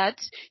experience that,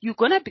 you're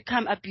gonna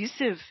become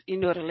abusive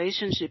in your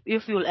relationship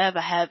if you'll ever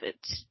have it,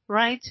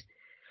 right?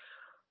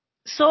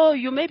 So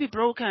you may be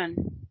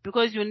broken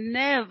because you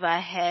never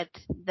had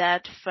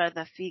that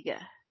father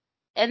figure.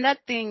 And that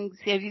thing,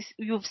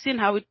 you've seen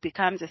how it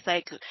becomes a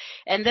cycle.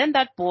 And then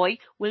that boy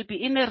will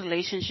be in a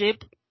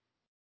relationship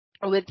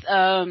with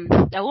a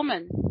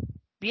woman.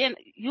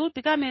 You'll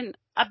become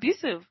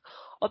abusive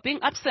or being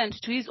absent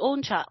to his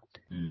own child,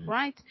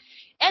 right?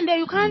 And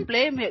you can't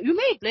blame him. You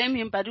may blame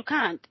him, but you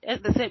can't.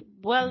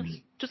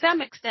 To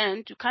some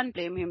extent, you can't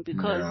blame him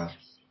because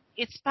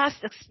it's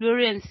past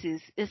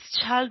experiences, it's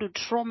childhood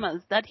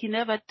traumas that he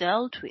never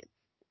dealt with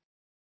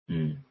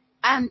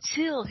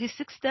until he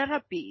seeks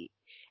therapy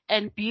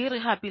and be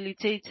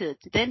rehabilitated.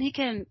 Then he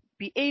can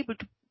be able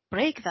to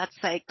break that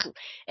cycle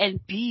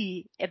and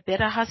be a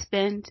better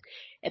husband,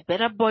 a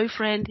better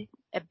boyfriend,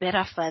 a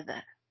better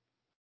father.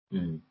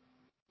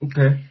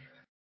 Okay.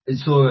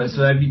 So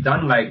have you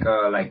done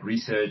like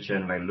research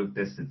and like looked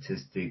at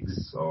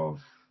statistics of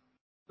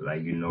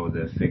like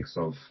the effects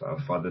of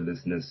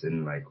fatherlessness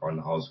in like on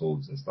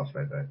households and stuff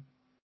like that?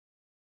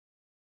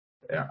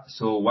 Yeah.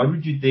 So what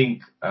would you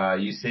think?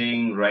 You're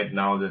saying right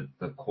now that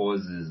the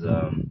cause is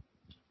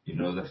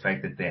the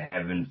fact that they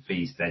haven't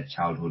faced that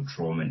childhood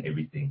trauma and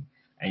everything.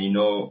 And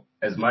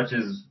as much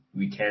as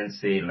we can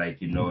say like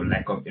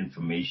lack of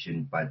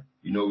information, but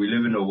we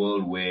live in a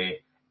world where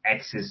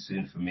access to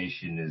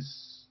information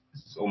is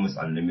almost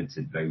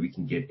unlimited. Like we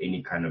can get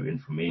any kind of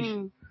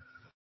information. Mm.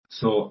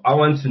 So I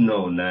want to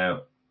know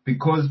now,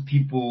 because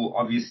people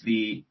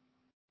obviously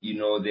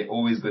they're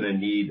always going to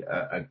need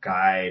a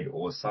guide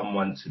or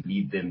someone to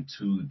lead them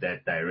to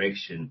that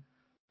direction.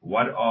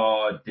 What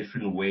are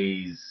different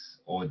ways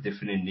or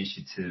different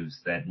initiatives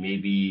that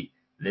maybe,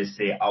 let's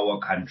say, our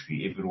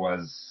country, if it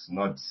was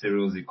not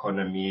Cyril's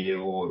economy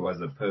or it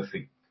was a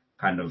perfect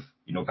kind of,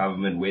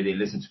 government where they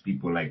listen to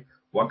people, like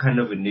what kind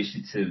of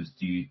initiatives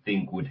do you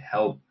think would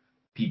help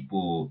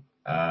people,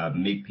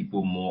 make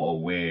people more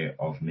aware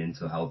of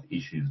mental health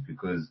issues?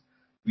 Because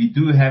we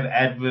do have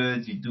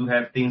adverts, we do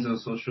have things on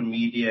social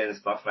media and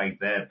stuff like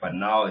that, but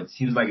now it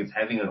seems like it's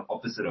having an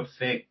opposite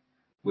effect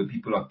where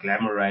people are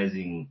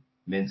glamorizing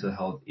mental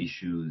health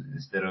issues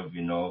instead of,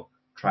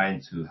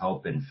 trying to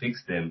help and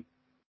fix them.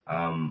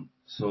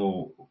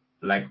 So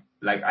like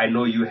I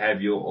know you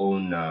have your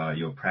own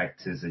your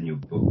practice and your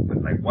book,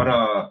 but like what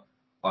are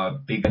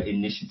bigger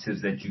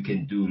initiatives that you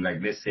can do?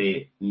 Like let's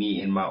say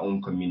me in my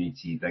own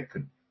community that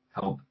could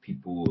help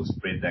people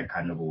spread that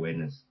kind of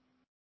awareness.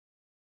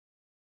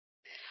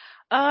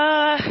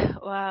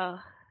 Wow.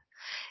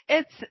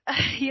 It's,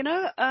 you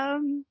know,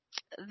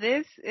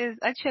 this is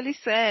actually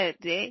sad,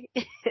 eh?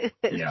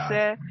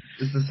 Yeah,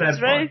 it's the It's sad part.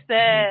 very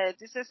sad.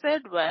 It's a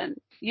sad one.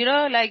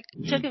 Like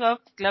Mm. talking of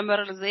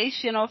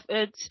glamorization of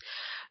it,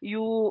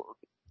 you,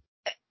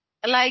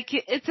 like,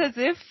 it's as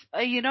if,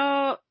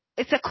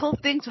 it's a cool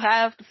thing to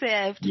have to say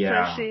I have Yeah,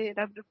 depression,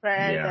 I'm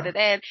depressed,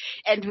 yeah,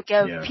 and we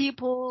have yeah.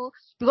 people,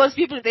 because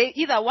people, they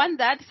either want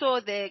that, so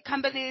the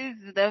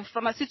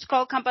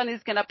pharmaceutical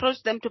companies can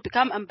approach them to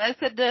become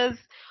ambassadors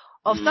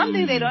of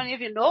something they Mm. don't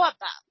even know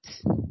about.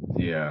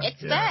 Yeah,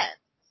 It's yeah, sad.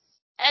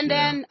 And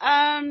yeah.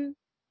 then,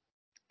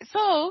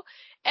 so,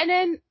 and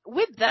then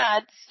with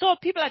that, so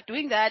people are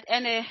doing that,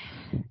 and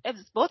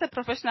it's both a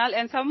professional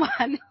and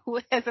someone who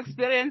has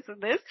experience in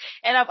this,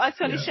 and I've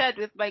actually Yeah. shared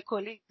with my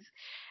colleagues,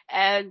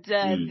 and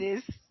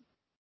Mm.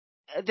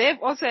 they've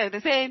also had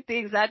the same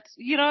things that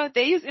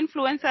they use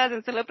influencers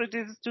and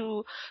celebrities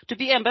to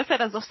be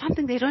ambassadors of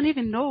something they don't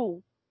even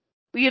know.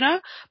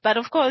 But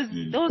of course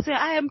Mm. they'll say,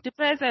 I am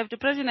depressed, I have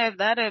depression, I have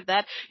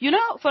that.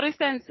 For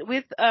instance,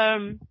 with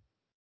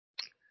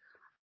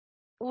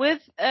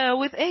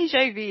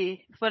HIV,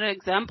 for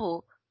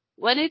example,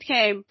 when it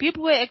came,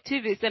 people were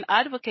activists and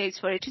advocates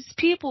for it. It's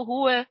people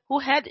who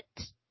had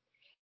it,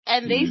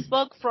 and they Mm.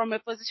 spoke from a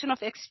position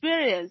of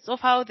experience of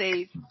how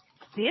they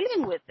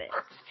dealing with it.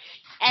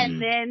 And Mm.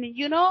 then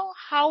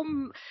how,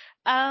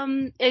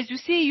 as you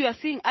see, you are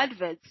seeing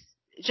adverts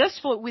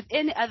just for with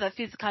any other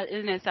physical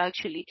illness.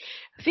 Actually,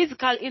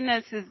 physical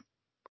illnesses,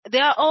 they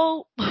are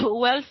all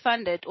well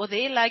funded, or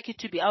they like it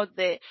to be out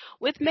there.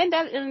 With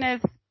mental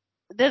illness,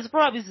 there's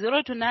probably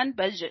zero to none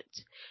budget.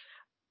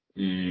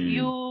 Mm.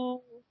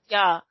 You,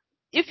 yeah.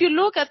 If you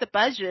look at the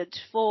budget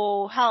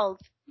for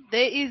health,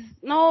 there is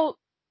no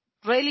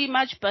really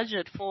much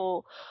budget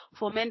for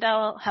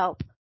mental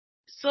health.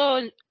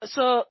 So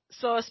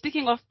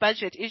speaking of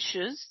budget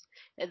issues,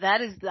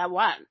 that is the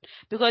one.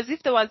 Because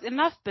if there was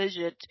enough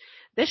budget,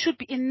 there should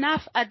be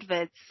enough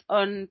adverts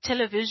on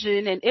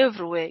television and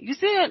everywhere. You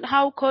see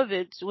how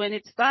COVID, when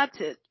it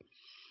started,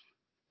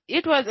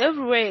 it was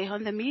everywhere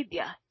on the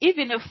media.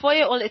 Even a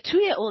 4-year-old, a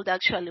 2-year-old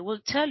actually will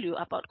tell you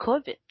about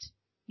COVID,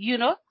 you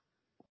know,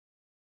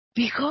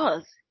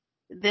 because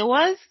there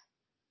was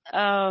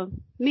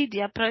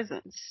media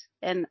presence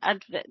and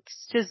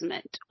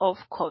advertisement of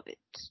COVID.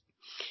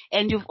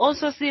 And you've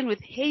also seen with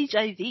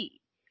HIV,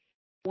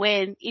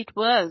 when it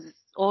was,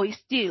 or is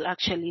still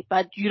actually,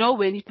 but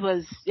when it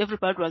was,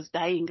 everybody was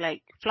dying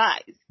like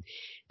flies.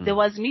 There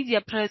was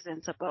media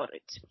presence about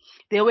it.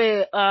 There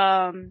were,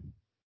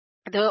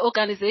 there were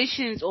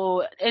organizations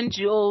or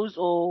NGOs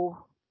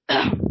or,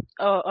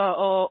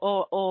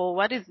 or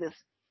what is this?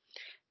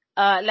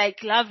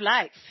 Like Love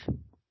Life,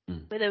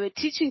 where they were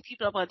teaching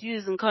people about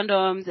using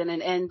condoms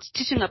and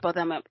teaching about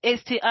them,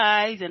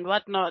 STIs and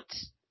whatnot.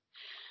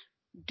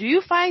 Do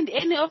you find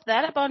any of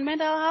that about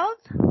mental health?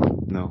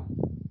 No.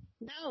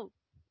 No.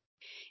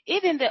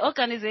 Even the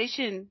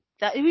organization,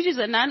 which is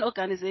a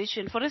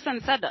non-organization, for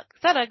instance,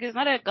 SADC is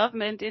not a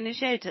government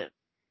initiative.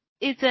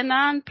 It's a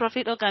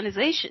non-profit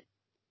organization.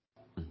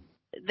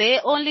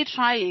 They're only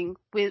trying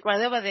with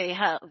whatever they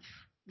have.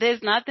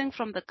 There's nothing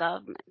from the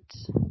government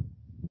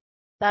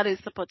that is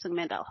supporting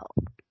mental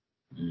health.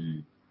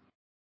 Mm.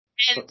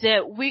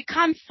 And we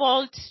can't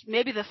fault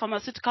maybe the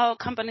pharmaceutical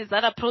companies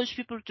that approach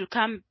people to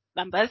become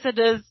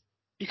ambassadors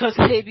because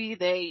maybe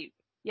they,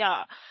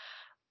 yeah.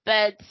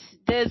 But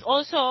there's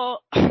also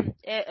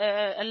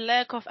a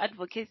lack of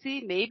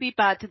advocacy, maybe,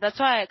 but that's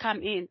why I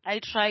come in. I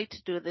try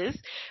to do this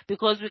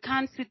because we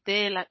can't sit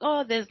there like,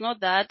 oh, there's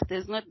not that,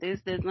 there's not this,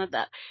 there's not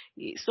that.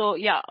 So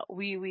yeah,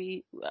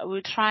 we're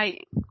trying.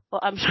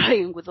 Well, I'm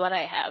trying with what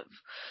I have.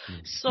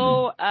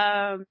 So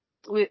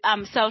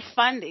I'm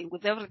self-funding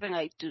with everything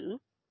I do.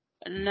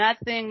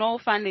 No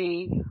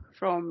funding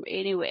from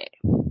anywhere.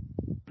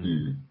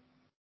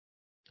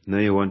 Now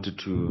you wanted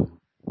to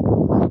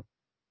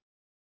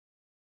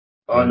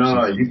Oh mention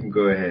no, you something. can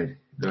go ahead.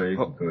 No, you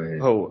can go ahead.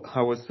 Oh,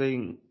 I was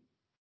saying,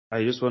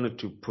 I just wanted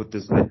to put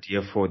this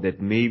idea forward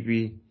that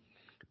maybe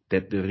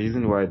that the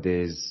reason why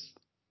there's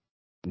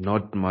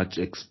not much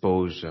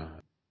exposure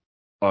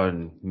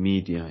on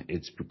media,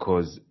 it's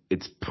because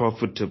it's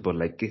profitable.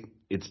 Like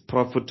it's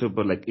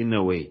profitable, like in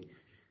a way.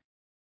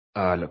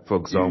 Like for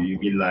You example,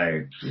 mean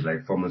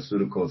like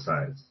pharmaceutical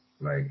science,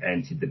 like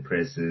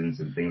antidepressants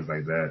and things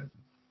like that?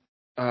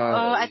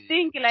 uh, I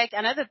think like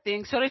another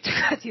thing, sorry to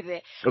cut you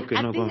there. okay,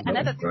 I no, go think on. No,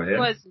 another go thing ahead.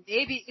 was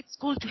maybe it's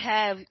cool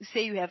to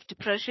say you have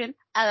depression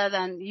other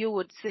than you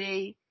would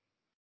say,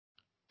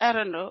 I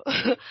don't know,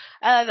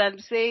 other than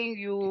saying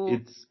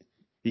It's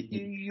it,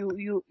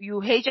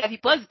 you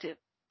HIV positive.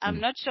 I'm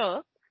mm. not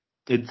sure.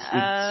 it's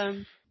it's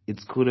Um,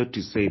 it's cooler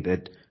to say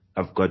that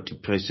I've got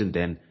depression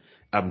than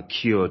I'm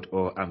cured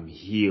or I'm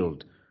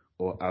healed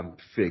or I'm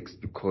fixed,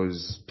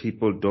 because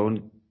people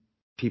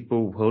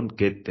won't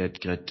get that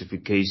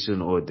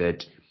gratification or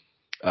that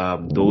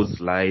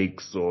those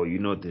likes, or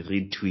the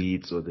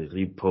retweets or the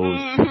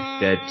reposts,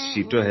 that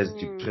Shito has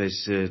mhm.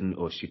 depression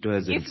or Shito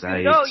has If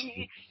you know,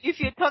 anxiety. if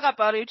you talk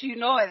about it, you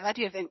know that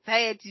you have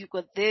anxiety, you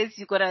got this,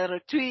 you got a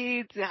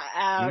retweet,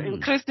 Mm.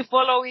 increase the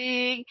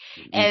following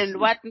You and see,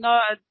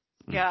 whatnot.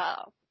 Yeah.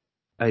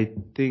 I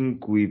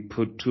think we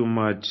put too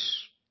much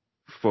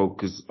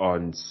focus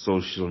on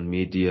social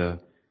media,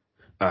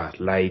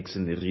 likes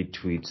and the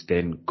retweets,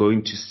 than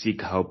going to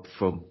seek help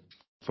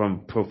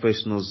from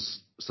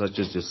professionals such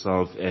as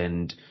yourself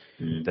and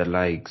the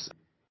likes.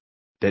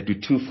 That we're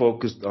too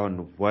focused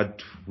on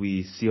what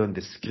we see on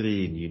the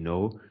screen.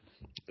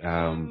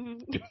 Mm.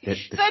 So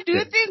do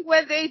you That think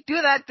when they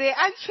do that, they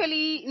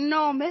actually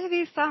know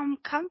maybe some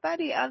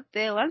company out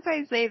there, once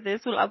I say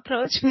this, will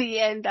approach me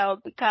and I'll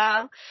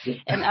become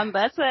an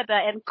ambassador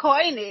and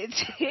coin it?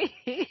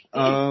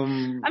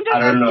 I'm I just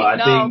don't know. asking I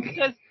now think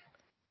because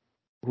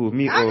who,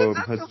 me I'm or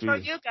just asking from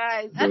Hasri? you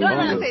guys. I the don't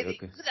want to Oh, say the okay,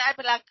 they okay. do that,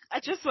 but like, I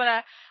just want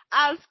to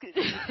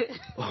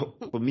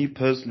ask. For me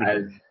personally, I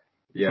for,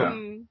 yeah.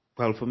 Mm,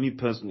 well, for me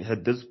personally,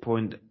 at this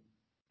point,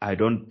 I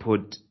don't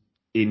put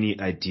any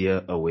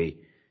idea away.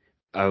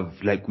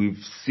 We've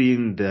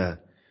seen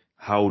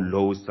how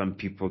low some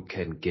people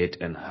can get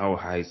and how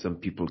high some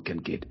people can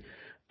get.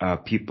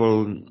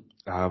 People,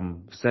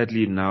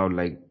 sadly now,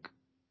 like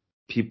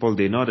people,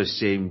 they're not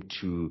ashamed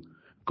to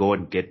go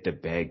and get the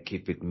bag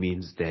if it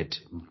means that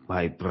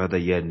my brother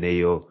here,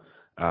 Neo,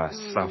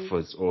 mm,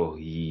 suffers, or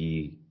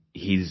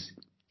his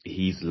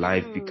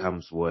life mm,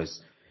 becomes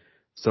worse.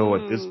 So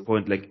at this mm,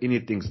 point, like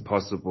anything's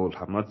possible.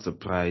 I'm not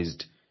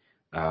surprised.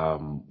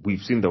 We've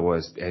seen the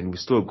worst, and we're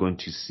still going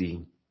to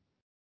see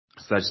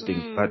such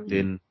things. But mm,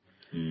 then,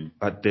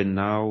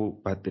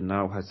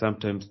 I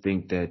sometimes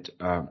think that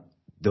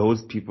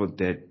those people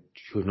that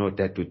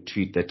that would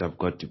tweet that I've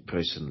got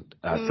depression,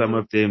 some mm.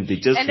 of them, they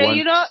just And then,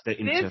 want the these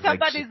interaction.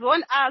 companies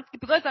won't ask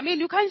because, I mean,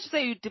 you can't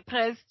say you're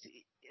depressed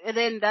and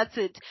then that's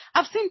it.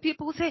 I've seen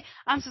people who say,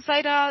 I'm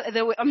suicidal.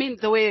 They were admitted,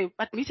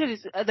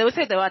 they would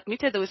say they were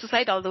admitted, they were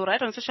suicidal. They were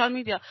right on social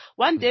media.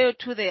 One day or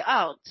two, they're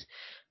out.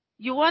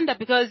 You wonder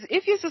because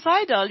if you're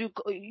suicidal,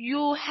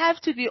 you have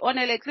to be on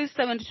at least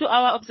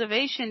 72-hour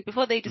observation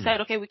before they Mm,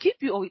 decide, okay, we keep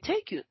you or we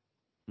take you.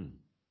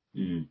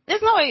 mm,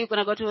 There's no way you're going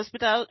to go to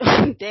hospital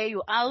one day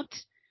you're out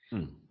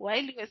mm,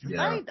 while you're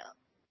Yeah. suicidal.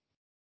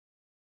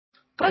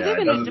 Because Yeah.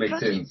 It even with doesn't make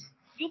depression, sense.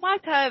 you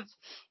might have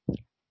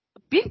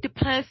being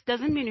depressed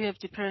doesn't mean you have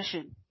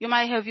depression. You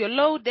might have your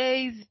low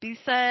days, be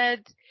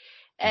sad,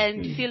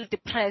 and Mm. feel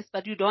depressed,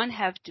 but you don't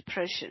have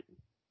depression.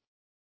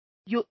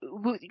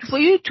 For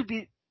you to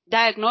be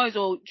diagnosed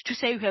or to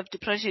say you have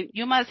depression,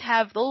 you must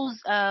have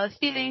those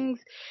feelings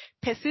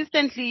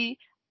persistently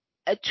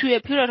to a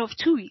period of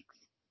 2 weeks.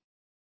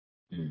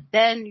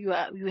 Then you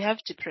have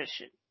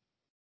depression.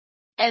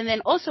 And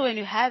then also when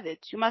you have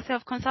it, you must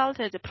have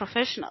consulted a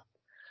professional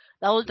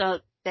that will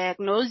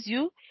diagnose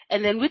you.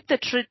 And then with the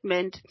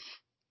treatment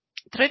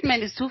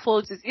is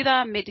twofold. It's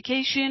either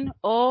medication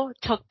or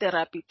talk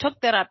therapy. Talk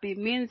therapy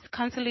means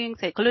counseling,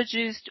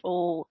 psychologist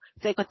or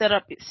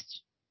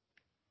psychotherapist,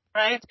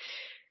 right?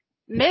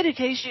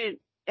 Medication,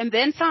 and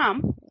then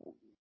some,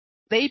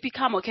 they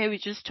become okay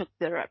with just talk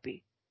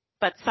therapy,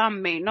 but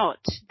some may not.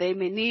 They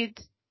may need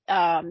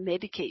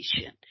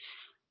medication,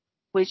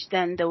 which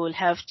then they will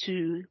have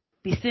to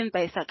be seen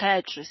by a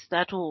psychiatrist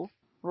that will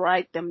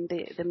write them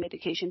the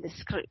medication, the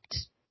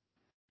script,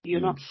 you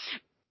know.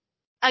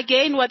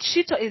 Again, what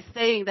Shito is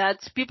saying that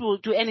people will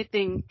do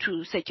anything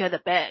to secure the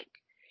bag.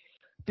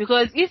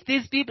 Because if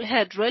these people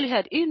had really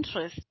had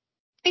interest,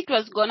 it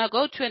was gonna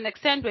go to an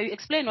extent where you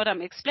explain what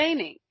I'm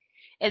explaining.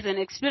 as an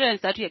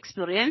experience that you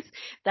experience,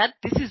 that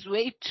this is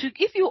where it took.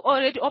 If you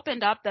already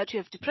opened up that you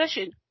have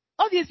depression,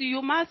 obviously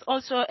you must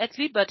also at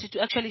liberty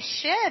to actually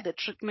share the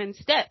treatment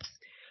steps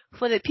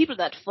for the people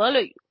that follow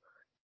you.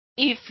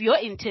 If your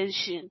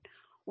intention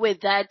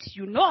with that,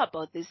 you know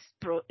about this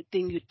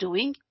thing you're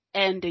doing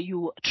and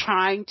you're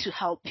trying to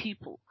help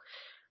people.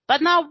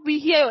 But now we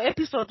hear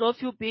episodes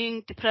of you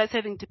being depressed,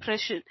 having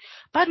depression,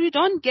 but we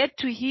don't get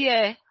to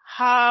hear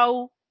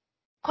how,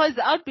 because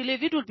I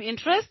believe it would be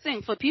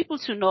interesting for people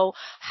to know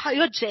how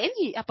your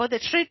journey about the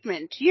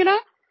treatment,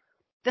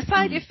 the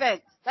side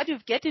effects that you're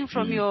getting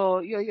from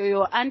your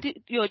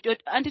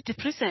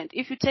antidepressant.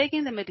 If you're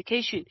taking the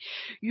medication,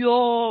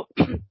 your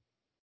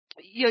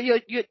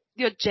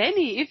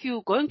journey, if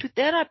you're going to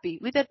therapy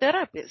with a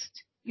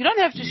therapist. You don't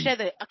have to share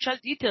the actual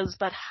details,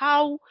 but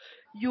how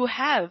you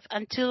have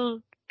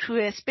until to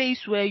a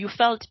space where you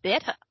felt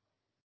better.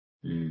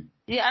 Do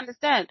you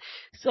understand?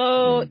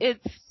 So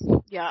it's,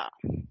 yeah.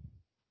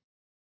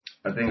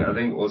 I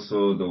think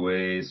also the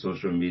way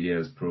social media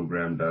is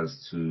programmed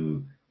us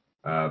to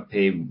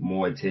pay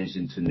more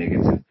attention to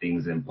negative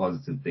things and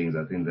positive things,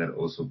 I think that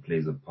also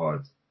plays a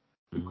part.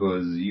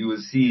 Because you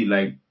will see,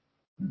 like,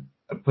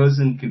 a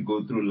person could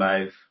go through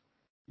life,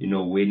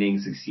 winning,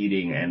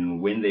 succeeding,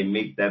 and when they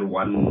make that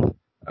one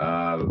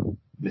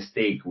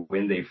mistake,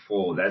 when they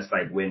fall, that's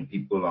like when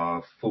people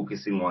are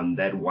focusing on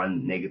that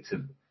one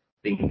negative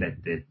thing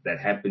that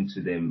happened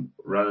to them,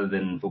 rather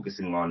than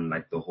focusing on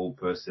like the whole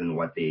person,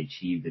 what they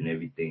achieved and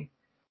everything.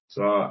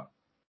 So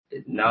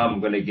now I'm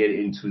gonna get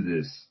into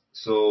this.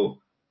 So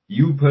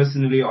you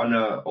personally,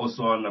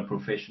 also on a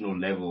professional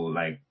level,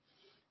 like,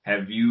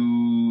 have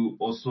you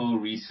also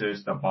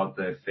researched about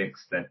the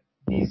effects that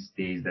these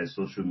days that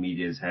social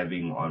media is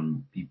having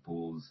on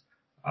people's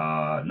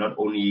not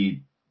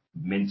only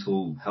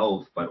mental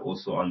health, but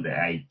also on the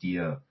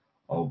idea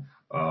of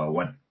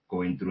what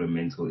going through a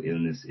mental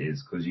illness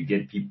is? Because you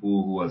get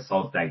people who are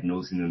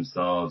self-diagnosing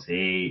themselves.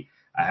 Hey,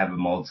 I have a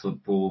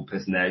multiple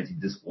personality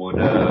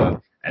disorder.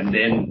 And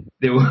then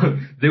they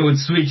would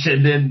switch,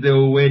 and then they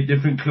would wear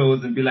different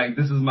clothes and be like,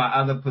 this is my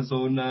other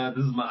persona,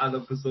 this is my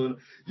other persona.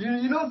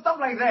 You know, stuff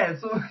like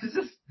that. So it's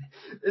just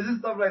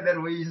stuff like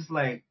that where you're just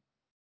like,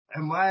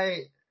 am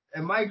I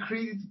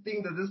crazy to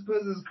think that this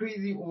person is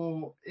crazy,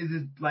 or is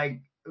it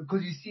like,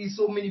 because you see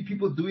so many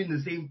people doing the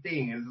same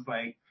thing, it's just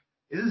like,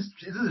 is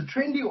this a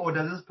trendy, or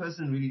does this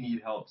person really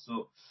need help?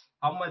 So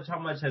how much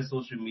has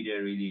social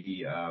media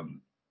really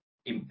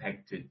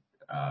impacted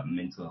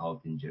mental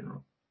health in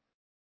general?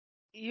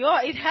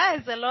 Yeah, it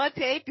has a lot,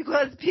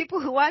 because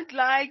people who want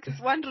likes,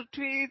 want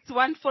retweets,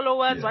 want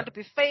followers, want to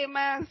be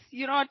famous,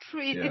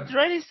 it's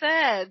really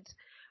sad.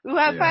 We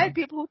have 5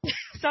 people who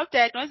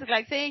self-diagnosed,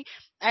 like saying,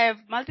 I have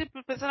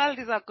multiple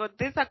personalities, I've got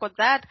this, I've got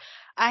that.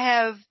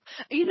 I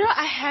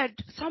had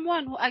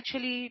someone who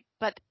actually,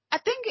 but I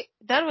think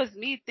that was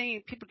me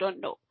thinking people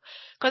don't know.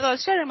 Because I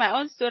was sharing my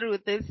own story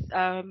with this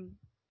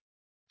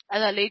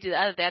other lady the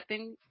other day. I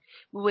think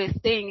we were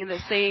staying in the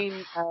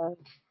same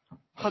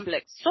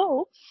complex.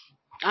 So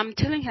I'm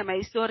telling her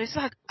my story. So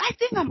I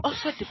think I'm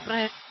also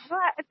depressed.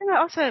 I think I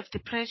also have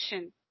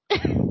depression.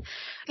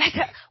 Like,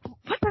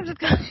 what does it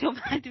come to your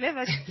mind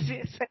whenever she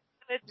says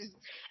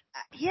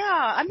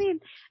yeah, I mean,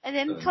 and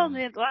then tell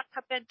me what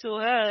happened to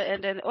her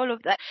and then all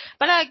of that.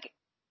 But like,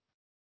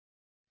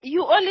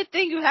 you only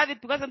think you have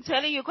it because I'm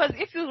telling you, because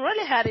if you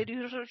really had it,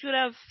 you should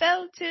have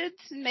felt it,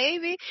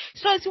 maybe.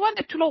 So I just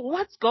wanted to know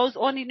what goes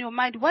on in your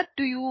mind. What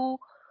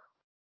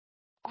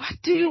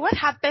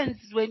happens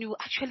when you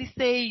actually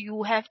say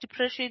you have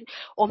depression,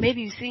 or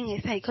maybe you're seeing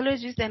a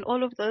psychologist and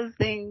all of those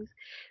things?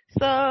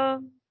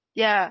 So,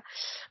 yeah.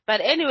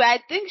 But anyway, I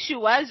think she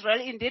was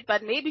really in it,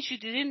 but maybe she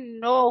didn't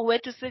know where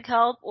to seek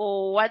help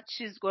or what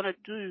she's gonna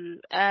do.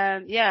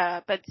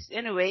 Yeah, but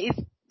anyway, it's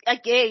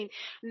again,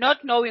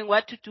 not knowing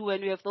what to do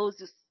when you have those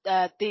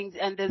things,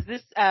 and there's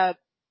this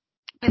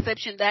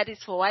perception that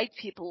is for white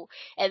people,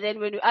 and then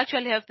when you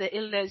actually have the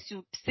illness,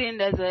 you're seen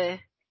as a,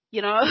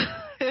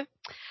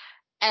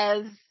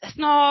 as a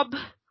snob,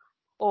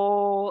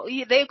 or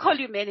they call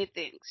you many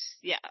things.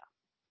 Yeah.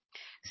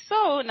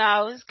 So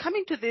now,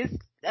 coming to this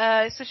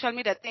social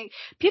media thing,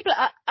 people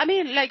are, I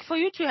mean, like, for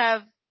you to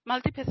have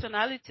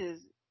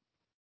multi-personalities,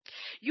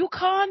 you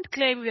can't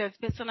claim you have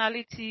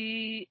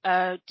personality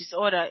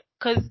disorder,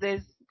 because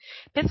there's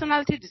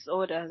personality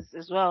disorders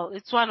as well.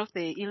 It's one of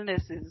the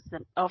illnesses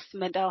of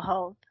mental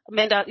health.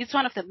 It's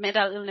one of the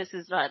mental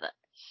illnesses, rather.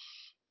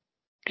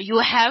 You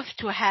have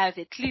to have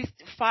at least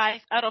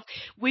 5 out of,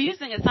 we're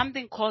using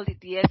something called the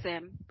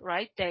DSM,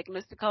 right?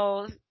 Diagnostic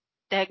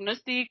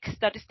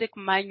Statistic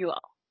Manual.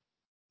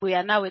 We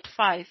are now at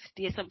 5,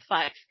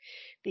 DSM-5.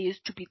 There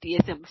used to be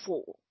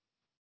DSM-4.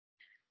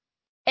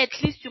 At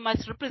least you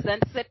must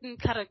represent certain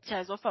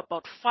characters of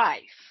about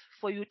 5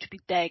 for you to be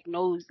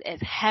diagnosed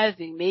as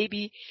having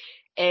maybe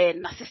a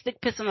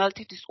narcissistic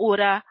personality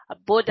disorder, a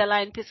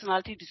borderline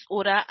personality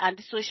disorder,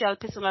 antisocial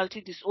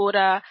personality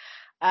disorder,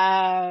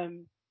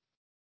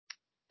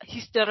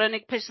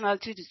 histrionic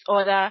personality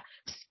disorder,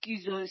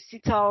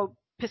 schizocidal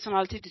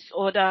personality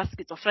disorder,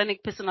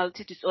 schizophrenic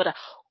personality disorder.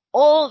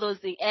 all those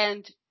things.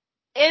 And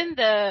in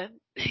the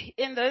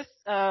in this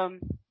in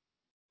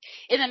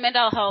the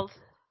mental health,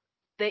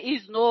 there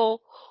is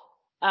no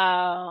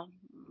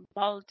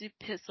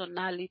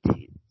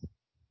multi-personality,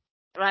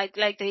 right?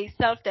 Like they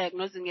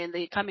self-diagnosing and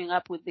they coming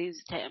up with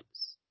these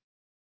terms,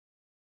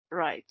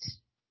 right?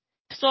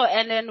 So,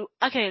 and then,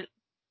 okay,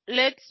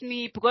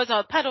 because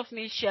part of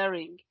me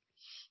sharing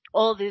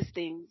all these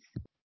things,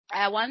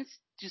 I once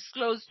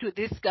disclosed to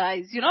these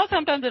guys,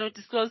 sometimes they don't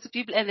disclose to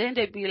people and then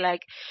they'd be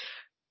like,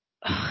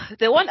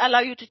 they won't allow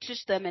you to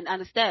teach them and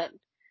understand.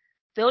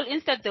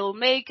 Instead, they will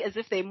make as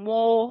if they're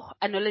more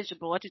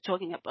knowledgeable what you're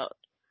talking about.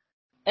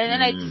 And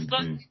then I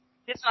disclosed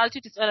personality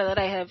disorder that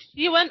I have.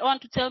 He went on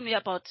to tell me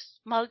about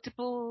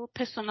multiple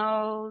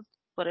personal,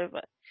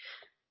 whatever.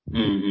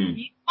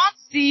 You can't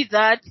see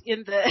that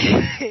in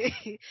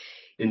the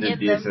in the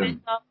DSM. The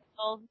mental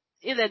health,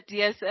 in the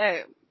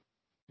DSM,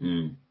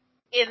 in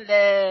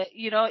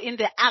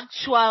the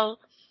actual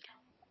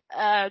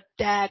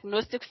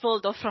diagnostic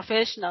field of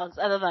professionals,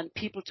 other than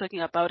people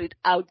talking about it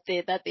out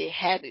there that they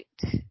had it,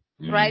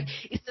 right?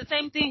 It's the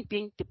same thing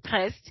being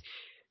depressed.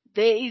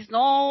 There is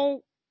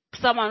no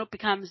someone who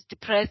becomes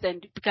depressed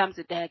and it becomes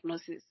a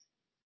diagnosis,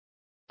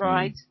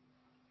 right?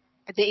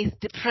 There is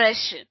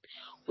depression,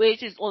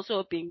 which is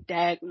also being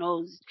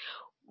diagnosed,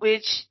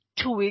 which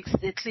 2 weeks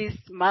at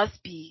least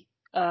must be,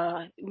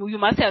 you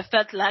must have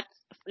felt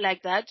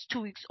like that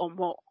 2 weeks or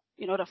more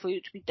in order for you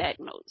to be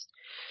diagnosed.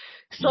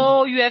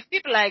 So you have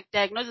people like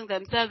diagnosing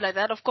themselves like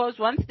that. Of course,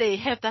 once they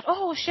have that,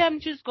 oh, Shem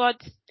just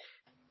got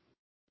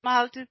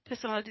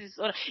multi-personality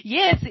disorder.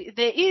 Yes,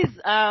 there is,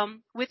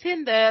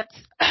 within the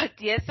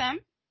DSM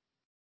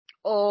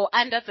or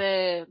under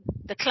the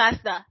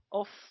cluster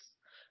of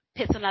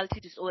personality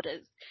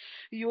disorders,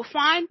 you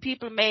find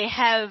people may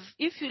have,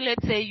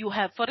 let's say you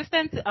have, for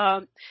instance,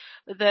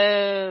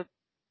 the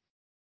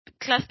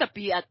cluster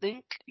B, I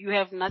think, you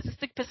have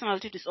narcissistic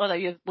personality disorder,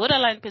 you have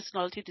borderline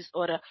personality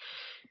disorder,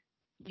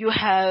 you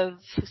have,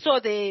 so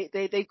they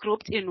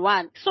grouped in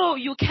one. So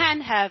you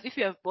can have, if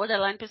you have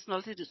borderline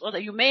personality disorder,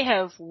 you may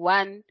have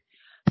one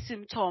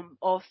symptom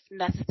of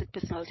narcissistic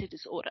personality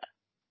disorder.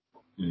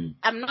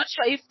 I'm not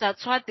sure if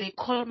that's what they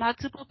call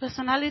multiple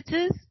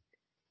personalities.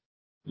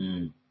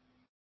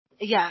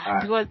 Yeah,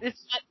 because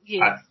it's not,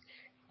 yes.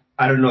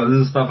 I don't know.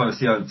 This is stuff I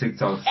see on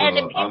TikTok, so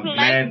I'm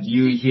glad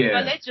you here.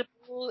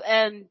 Knowledgeable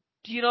and,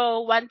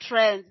 one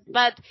trend.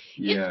 But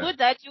it's good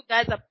that you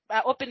guys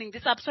are opening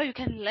this up so you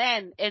can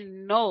learn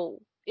and know.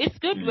 It's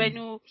good when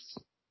you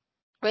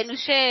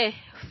share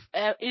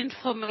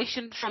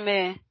information from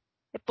a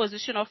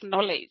position of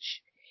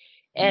knowledge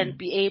and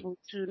be able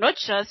to, not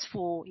just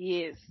for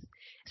years.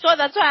 So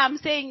that's why I'm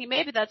saying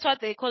maybe that's what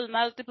they call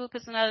multiple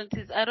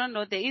personalities. I don't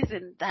know. There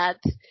isn't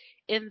that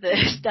in the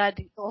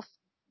study of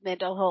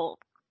mental health.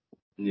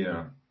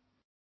 Yeah.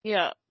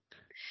 Yeah.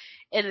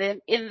 And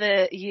then in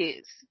the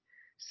years.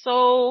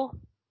 So,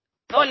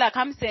 like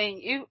I'm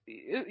saying,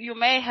 you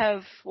may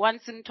have one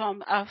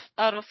symptom out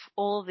of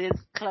all these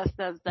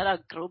clusters that are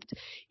grouped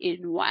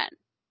in one.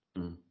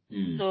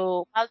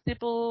 So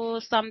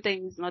multiple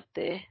something is not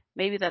there.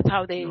 Maybe that's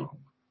how they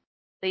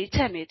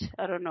term it.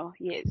 I don't know.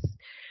 Yes.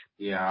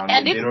 Yeah,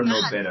 and they don't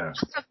know better.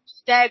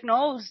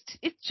 Diagnosed,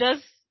 it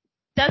just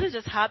doesn't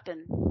just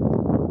happen.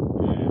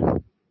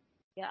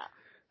 Yeah.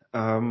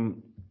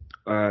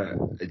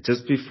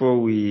 Just before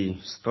we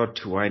start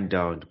to wind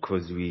down,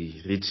 because we're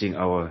reaching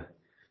our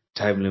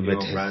time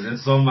limit. Brian,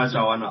 there's so much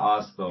I want to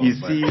ask though. You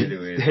see,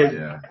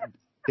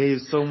 there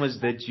is so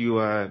much that you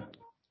are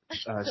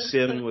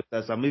sharing with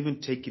us. I'm even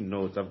taking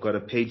notes. I've got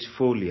a page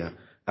folio.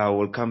 I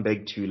will come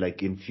back to you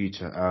like in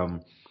future.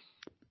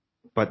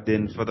 But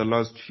then for the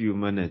last few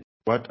minutes,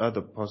 what are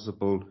the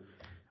possible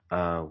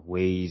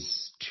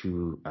ways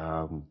to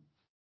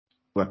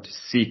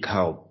seek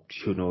help?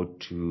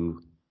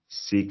 To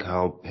seek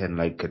help and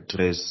like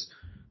address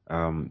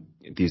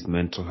these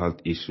mental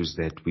health issues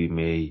that we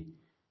may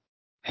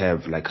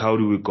have. Like, how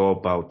do we go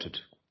about it?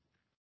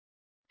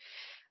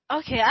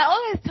 Okay, I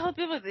always tell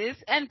people this,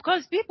 and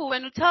because people,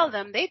 when you tell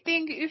them, they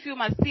think if you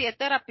must see a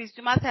therapist,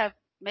 you must have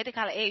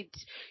medical aid,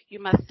 you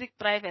must seek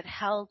private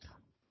health.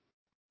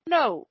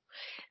 No,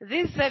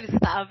 these services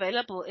are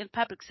available in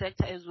public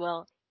sector as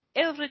well.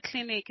 Every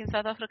clinic in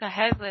South Africa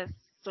has a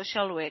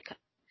social worker.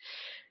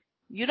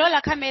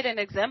 Like I made an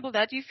example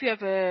that if you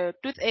have a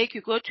toothache,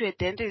 you go to a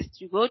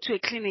dentist, you go to a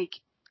clinic.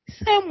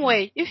 Same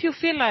way, if you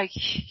feel like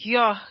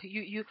you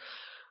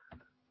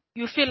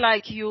feel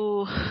like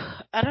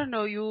I don't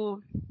know,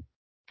 you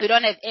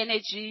don't have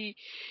energy,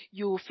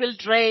 you feel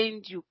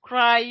drained, you're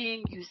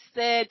crying, you're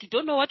sad, you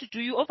don't know what to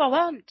do, you're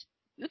overwhelmed.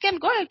 You can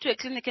go into a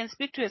clinic and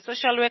speak to a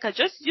social worker,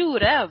 just you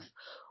would have,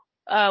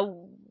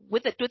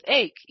 with a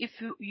toothache. If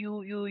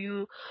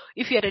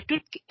if you had a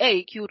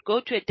toothache, you would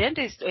go to a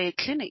dentist or a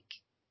clinic.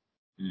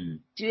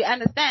 Do you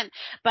understand?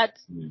 But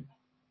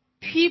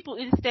people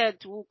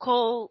instead will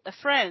call a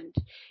friend,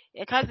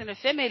 a cousin, a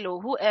family,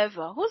 or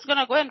whoever, who's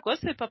gonna go and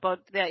gossip about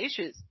their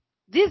issues.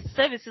 These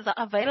services are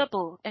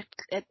available at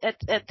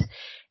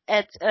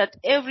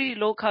every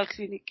local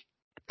clinic,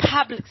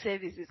 public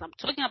services. I'm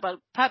talking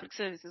about public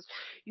services.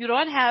 You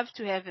don't have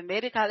to have a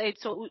medical aid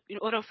so in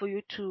order for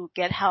you to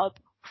get help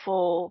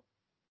for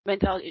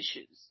mental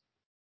issues.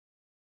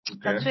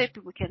 That's where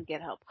people can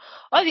get help.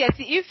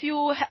 Obviously, if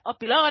you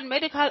belong on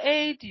medical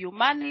aid, you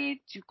manage,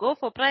 you go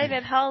for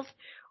private health,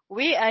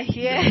 we are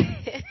here.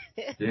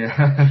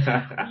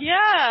 Yeah.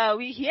 Yeah,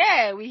 we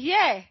here.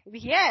 I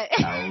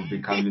will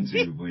be coming to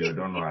you, Vuyo.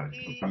 Don't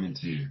worry. I'm coming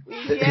to you. We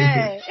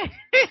here.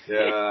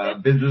 Yeah,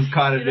 business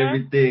card and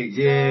everything.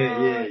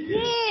 Yeah.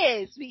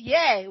 Yes, we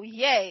here. We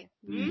here.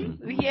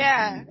 We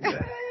here.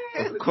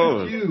 Of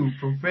course. You,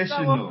 professional.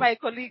 Some of my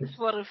colleagues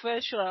for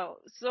referral.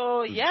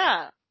 So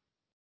yeah.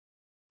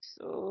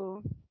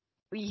 So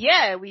we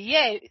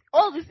here.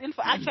 All this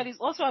info actually is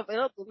also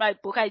available in my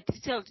book. I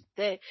detailed it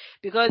there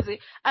because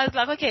I was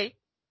like, okay,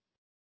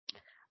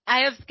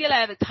 I have skill,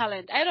 I have a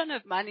talent. I don't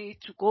have money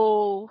to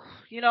go,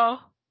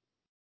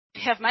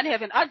 have money,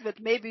 have an advert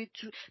maybe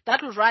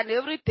that will run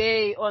every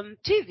day on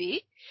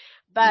TV,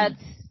 but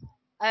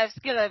I have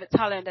skill, I have a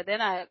talent, and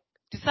then I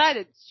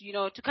decided,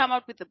 to come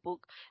out with a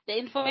book. The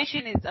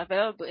information is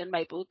available in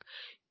my book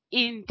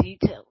in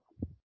detail.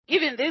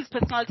 Even these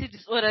personality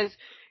disorders,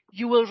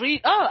 you will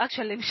read. Oh,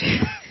 actually, let me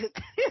share.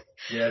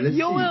 Yeah, let's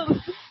see.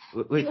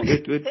 Wait.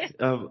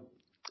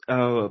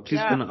 Please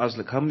gonna ask,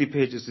 like, how many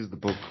pages is the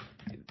book?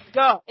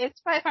 It's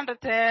 500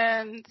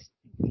 and...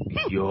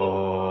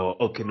 Yo,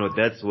 okay, no,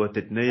 that's worth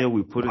it. Now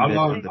we put in How that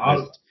long? on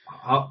the list.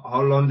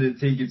 How long did it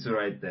take you to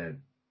write that?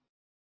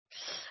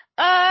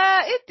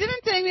 It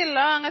didn't take me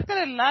long. I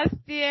started last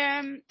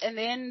year, and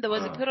then there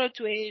was a period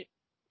where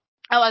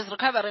I was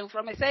recovering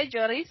from a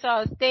surgery, so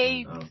I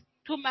stayed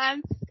 2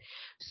 months.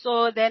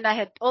 So then I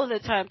had all the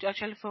time to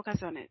actually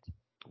focus on it.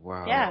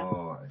 Wow. Yeah.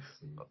 Oh, I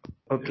see.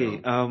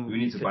 Okay. We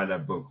need to buy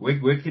that book.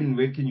 Where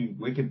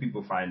can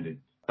people find it?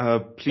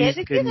 Please,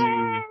 can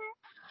you?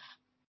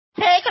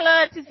 Take a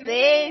Lot is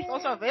there. It's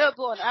also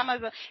available on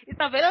Amazon. It's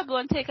available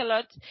on Take a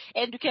Lot,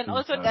 and you can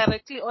also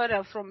directly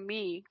order from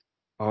me.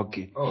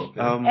 Okay. Oh,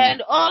 okay.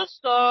 And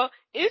also,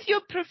 if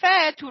you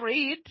prefer to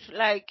read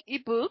like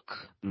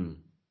ebook,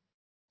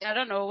 I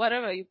don't know,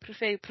 whatever you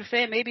prefer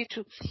maybe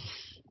to,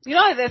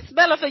 the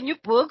smell of a new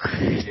book.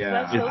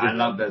 Yeah, I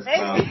love that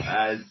smell.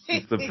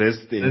 It's the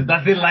best thing. There's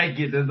nothing like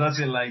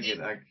it.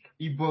 Like,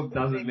 ebook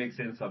doesn't make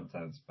sense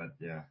sometimes, but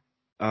yeah.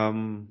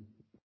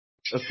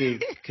 Okay,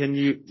 can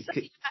you?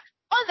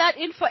 All that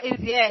info is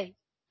here.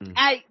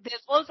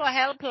 There's also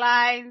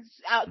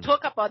helplines. I'll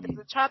talk about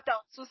the chapter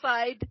on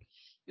suicide.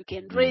 You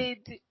can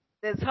read.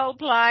 There's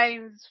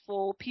helplines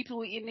for people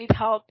who need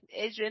help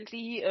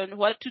urgently and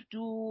what to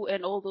do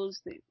and all those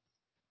things.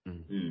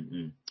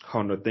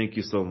 Oh no, thank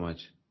you so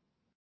much.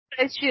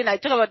 I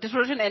talk about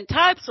depression and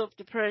types of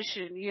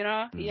depression,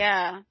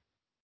 yeah.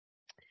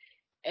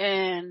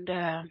 And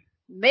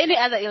many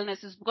other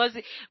illnesses, because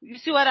you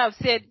see what I've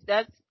said,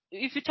 that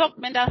if you talk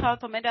mental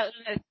health or mental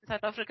illness in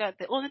South Africa,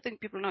 the only thing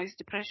people know is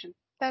depression.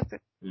 That's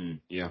it.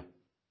 Yeah.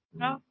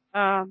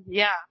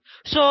 Yeah.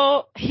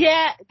 So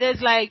here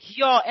there's like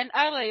an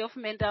array of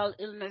mental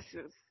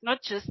illnesses,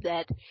 not just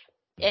that.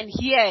 And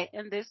here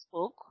in this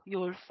book, you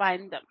will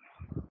find them.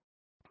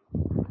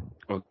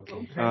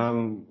 Okay.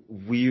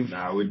 We're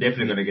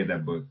definitely gonna get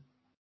that book.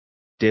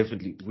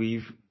 Definitely.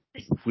 We've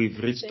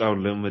reached our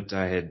limit.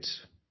 I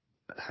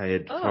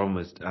had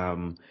promised.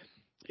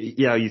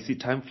 Yeah, you see,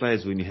 time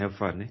flies when you have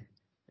fun, eh?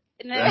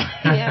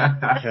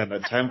 Yeah,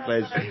 time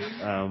flies.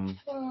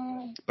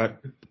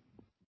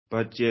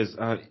 But yes,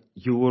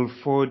 you will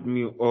forward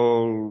me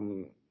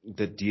all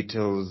the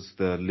details,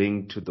 the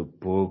link to the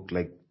book,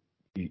 like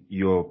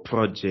your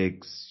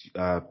projects.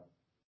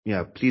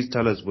 Yeah, please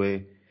tell us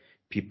where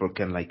people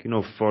can, like,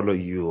 follow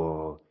you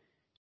or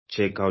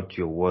check out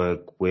your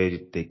work, where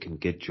they can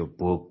get your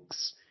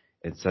books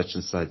and such,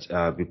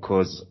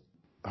 because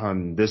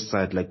on this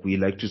side, like, we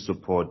like to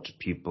support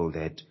people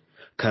that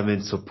come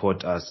and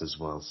support us as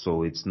well.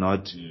 So it's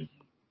not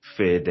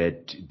fair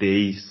that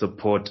they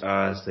support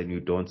us and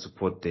you don't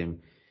support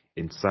them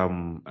in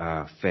some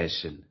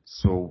fashion.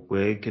 So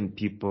where can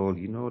people,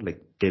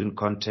 like, get in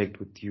contact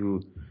with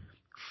you,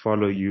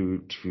 follow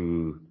you,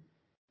 to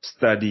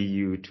study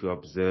you, to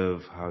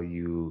observe how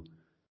you,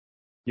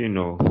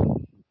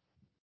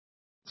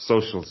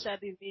 socials.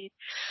 Study me.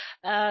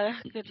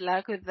 Good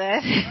luck with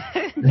that.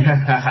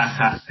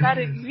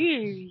 Study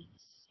me.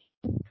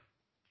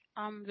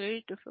 I'm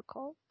very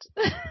difficult.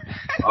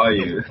 Are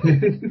you?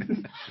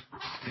 Kidding.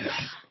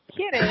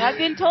 I've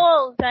been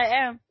told I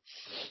am.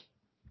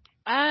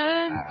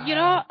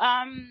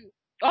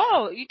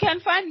 You can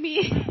find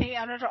me.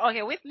 I'm not sure.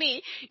 Okay, with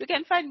me, you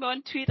can find me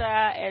on Twitter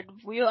at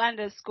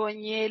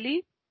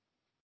Vuyo_Nyeli.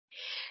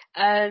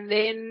 And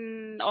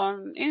then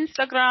on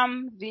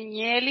Instagram,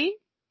 Nyeli.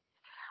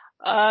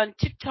 On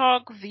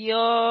TikTok,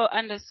 V_Nyeli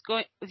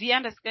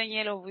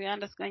or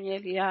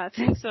Vuyo_Nyeli. Yeah, I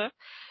think so.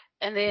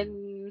 And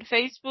then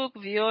Facebook,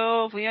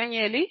 Vuyo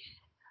Nyeli.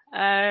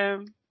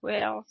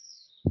 Where else?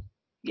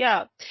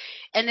 Yeah.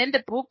 And then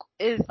the book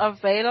is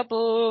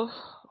available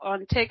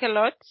on Take a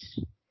Lot,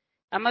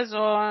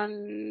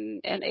 Amazon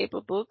and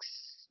Apple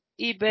Books,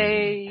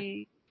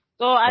 eBay,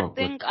 So I Oh, good.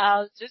 think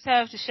I'll just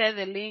have to share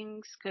the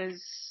links because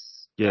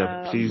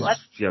Yeah, what. please And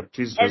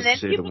just then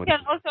share them people with can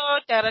me. also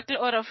directly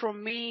order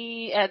from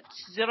me at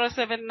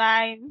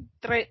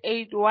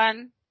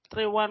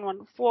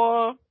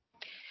 079-381-3114,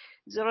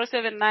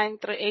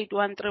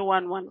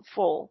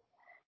 079-381-3114.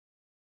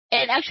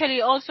 And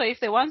actually also if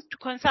they want to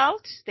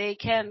consult, they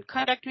can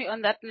contact me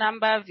on that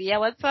number via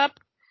WhatsApp,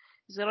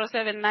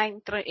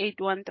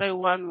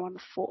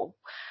 079-381-3114.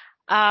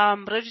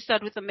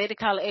 Registered with a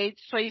medical aid.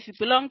 So if you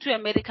belong to a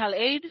medical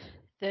aid,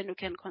 then you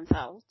can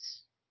consult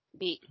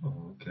me.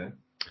 Oh, okay.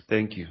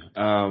 Thank you.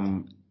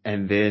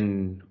 And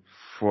then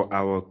for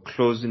our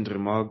closing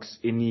remarks,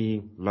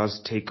 any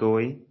last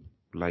takeaway?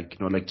 Like,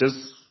 like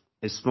just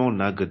a small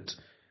nugget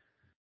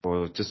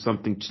or just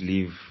something to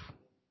leave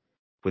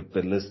with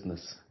the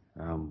listeners,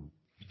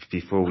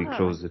 before we All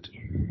close it.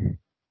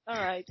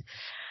 right.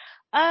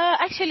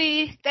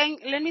 Actually,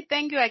 let me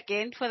thank you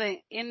again for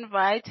the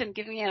invite and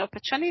giving me an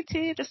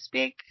opportunity to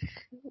speak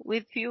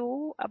with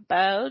you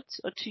about,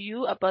 or to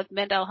you about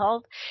mental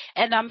health.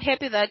 And I'm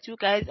happy that you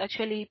guys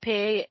actually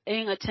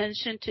paying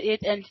attention to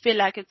it and feel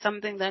like it's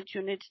something that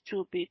you need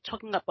to be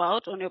talking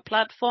about on your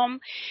platform.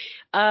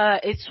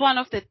 It's one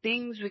of the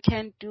things we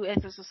can do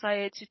as a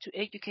society to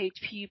educate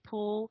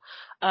people,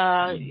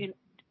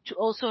 to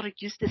also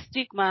reduce the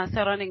stigma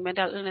surrounding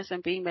mental illness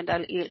and being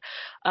mentally ill.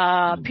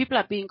 People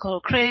are being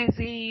called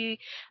crazy.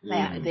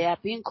 They are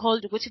being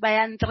called ukuthi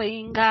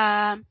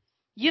bayandringa,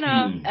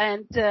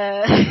 and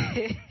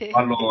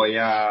Hello,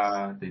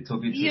 yeah, they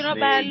took it to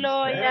by names.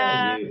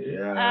 lawyer,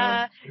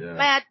 Yeah.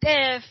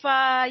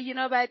 bayatefa,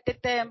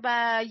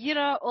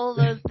 bayatetemba, all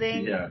those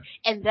things, Yeah.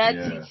 and that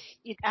Yeah.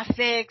 it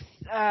affects.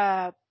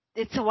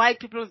 It's a white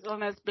people's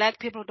illness. Black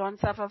people don't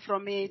suffer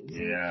from it,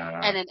 Yeah.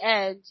 and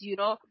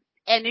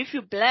and if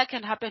you're black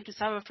and happen to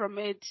suffer from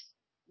it,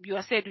 you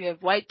are said you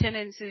have white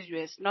tendencies,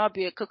 you're a snob,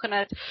 you're a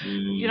coconut,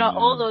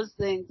 all those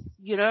things,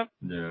 Yeah.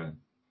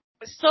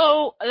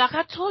 So, like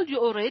I told you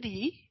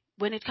already,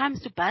 when it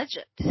comes to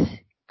budget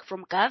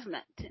from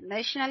government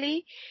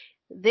nationally,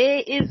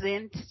 there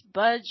isn't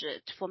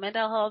budget for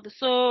mental health,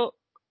 so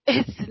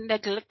it's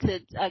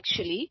neglected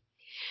actually.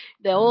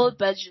 The whole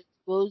budget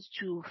goes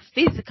to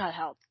physical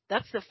health.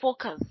 That's the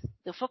focus.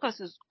 The focus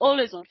is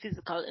always on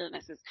physical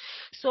illnesses.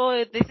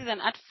 So this is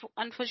an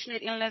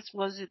unfortunate illness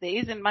because there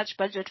isn't much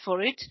budget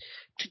for it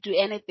to do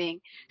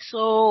anything.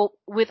 So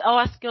with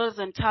our skills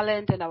and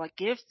talent and our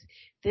gifts,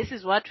 this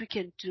is what we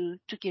can do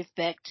to give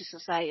back to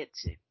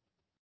society.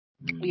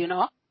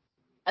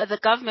 The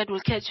government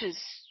will catch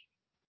us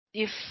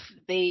if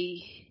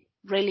they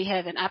really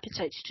have an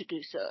appetite to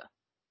do so.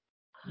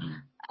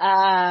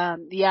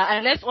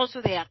 Unless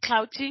also they are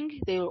clouting,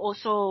 they will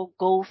also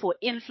go for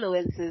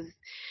influences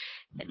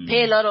and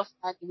pay a lot of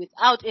money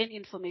without any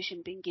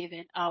information being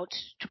given out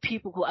to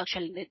people who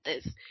actually need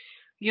this.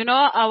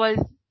 I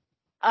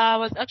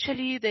was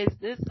actually, there's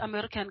this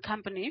American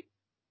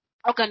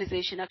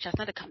organization, actually it's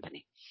not a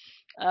company,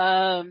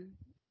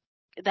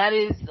 that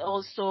is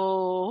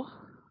also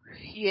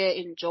here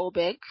in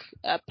Joburg,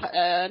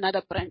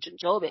 another branch in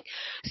Joburg.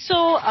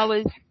 So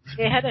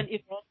they had an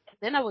event, and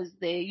then I was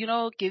there, we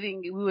were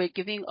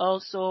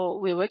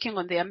working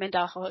on their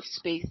mental health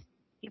space,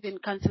 even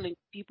counseling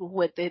people who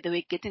were there. They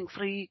were getting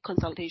free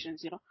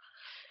consultations,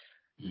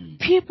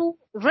 People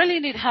really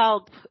need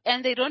help,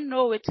 and they don't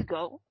know where to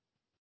go,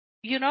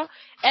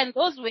 and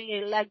those were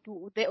like,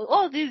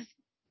 all these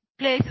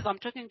places I'm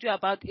talking to you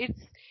about, it's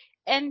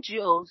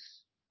NGOs,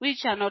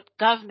 which are not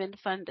government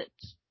funded,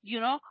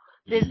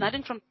 there's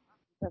nothing from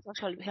that's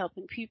actually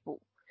helping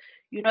people,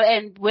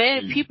 and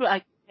where people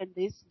are getting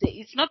this,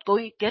 it's not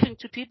getting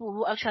to people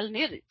who actually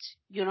need it,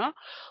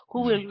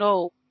 who will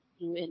know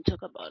and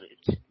talk about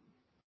it.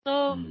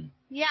 So,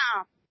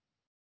 yeah.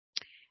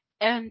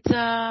 And,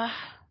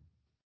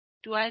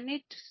 do I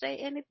need to say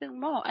anything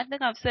more? I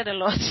think I've said a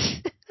lot.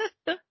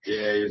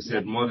 Yeah, you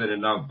said more than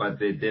enough, but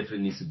there definitely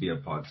needs to be a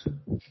part two.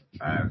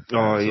 I have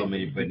so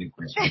many burning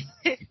questions.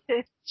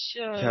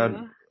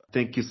 Sure.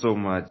 Thank you so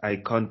much. I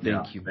can't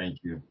thank you.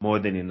 Thank you. More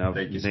than enough.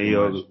 Thank you so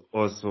much.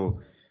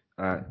 Also,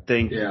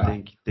 thank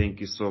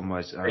you so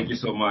much. Thank you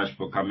so much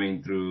for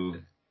coming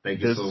through.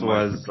 Thank you so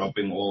much for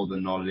dropping all the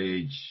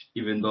knowledge.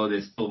 Even though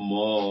there's still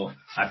more,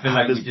 I feel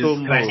like we just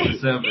scratched the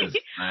surface.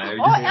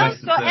 And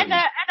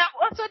I've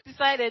also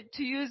decided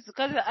to use,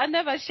 because I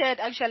never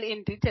shared actually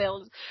in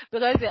details,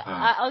 because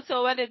I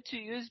also wanted to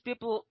use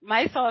people,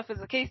 myself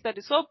as a case study,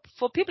 so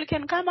for people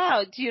can come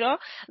out,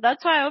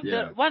 That's why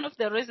one of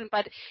the reasons,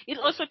 but it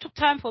also took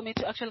time for me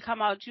to actually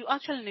come out. You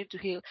actually need to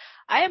heal.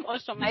 I am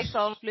also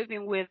myself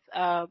living with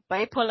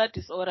bipolar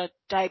disorder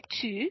type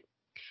 2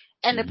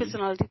 and a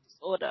personality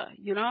disorder,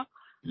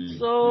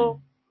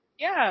 So,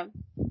 yeah.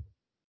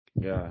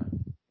 Yeah,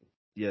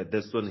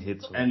 this one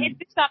hits home. And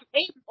I'm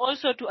able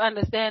also to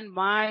understand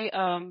my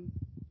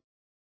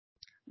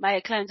my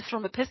clients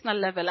from a personal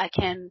level. I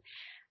can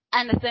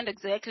understand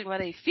exactly what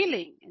they're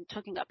feeling and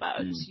talking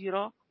about,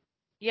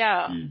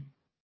 Yeah.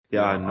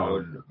 Yeah,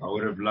 no. I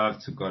would have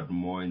loved to got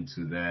more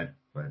into that,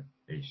 but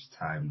it's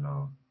time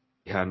now.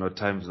 Yeah, no,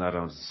 time's not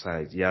on our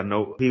side. Yeah,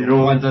 no, we They don't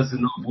will. want us to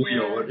know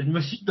Vuyo. Yeah.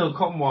 Machito,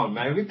 come on,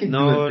 man. We can do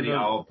a No,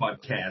 3-hour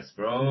podcast,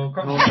 bro.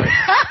 Come no, on.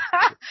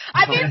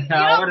 I mean,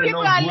 I want to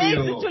people know are lazy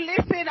Vuyo. to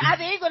listen. Are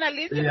they gonna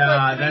listen for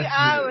Yeah, 3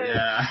 hours?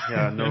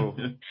 yeah, no.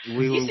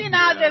 We You will. see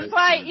now, Yeah, that's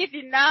why true.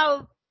 even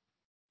now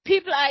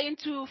people are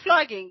into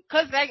flogging.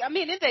 Cause like, I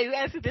mean, in the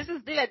US, this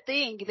is still a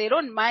thing. They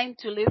don't mind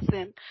to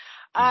listen.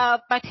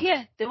 But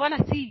here, they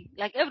wanna see.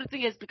 Like,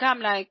 everything has become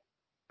like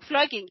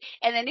flogging.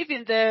 And then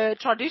even the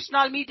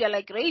traditional media,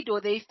 like radio,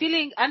 they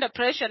feeling under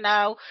pressure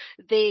now.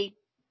 They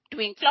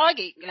doing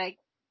flogging. Like,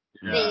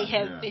 they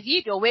have Yeah. a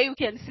video where you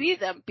can see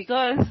them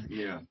because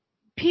Yeah.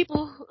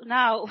 people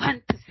now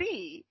want to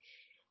see.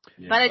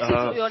 But Yeah.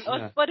 at least on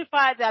Yeah.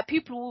 Spotify, there are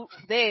people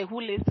there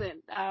who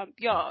listen.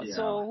 Yeah.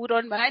 So who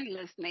don't mind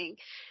listening.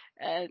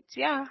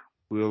 Yeah.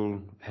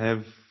 We'll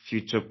have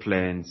future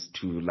plans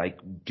to like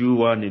do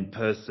one in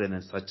person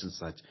and such.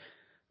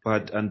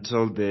 But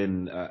until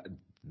then,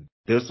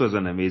 this was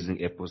an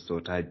amazing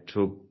episode. I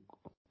took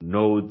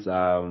notes,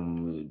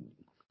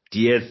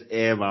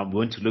 DSM. I'm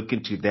going to look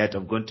into that.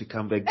 I'm going to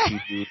come back to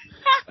you.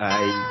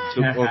 I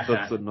took all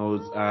sorts of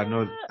notes.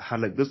 No,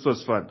 like this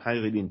was fun. I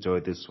really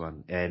enjoyed this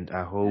one, and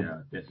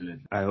Yeah,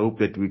 definitely. I hope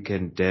that we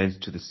can dance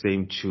to the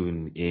same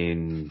tune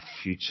in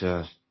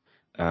future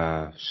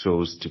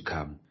shows to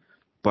come.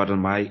 But on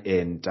my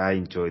end, I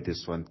enjoyed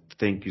this one.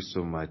 Thank you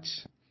so much.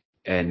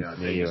 And Yeah,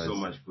 may thank you so yours.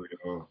 much for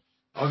your.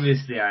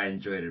 Obviously, I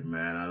enjoyed it,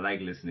 man. I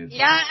like listening to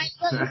Yeah, you.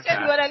 I know you said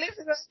you wanna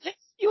listen.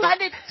 You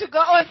wanted to go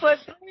on for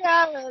 3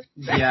 hours.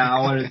 Yeah, I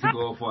wanted to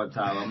go for a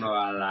time. I'm not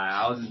gonna lie.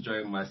 I was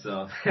enjoying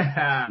myself.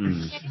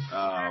 Mm.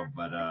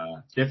 But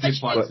definitely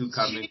part But two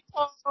coming.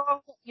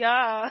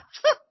 Yeah.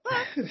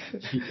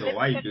 Chito,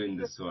 why are you doing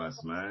this to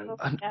us, man?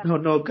 Yeah.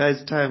 no,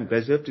 guys,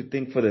 guys. We have to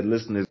think for the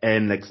listeners.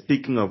 And like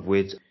speaking of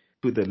which,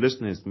 to the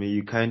listeners, may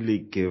you kindly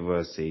give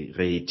us a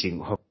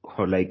rating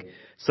or like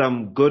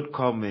some good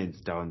comments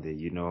down there.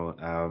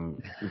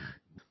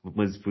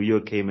 Ms.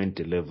 Vuyo came and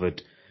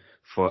delivered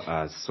for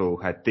us. So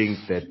I think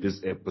that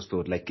this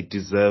episode, like, it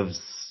deserves,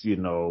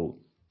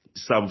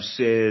 some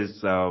shares,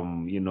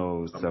 Some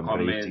some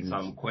comments, ratings,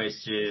 some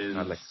questions,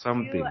 like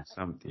You. you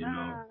something.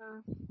 know.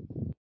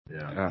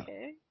 Yeah. Uh,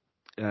 Okay.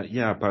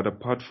 yeah, but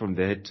apart from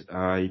that,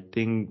 I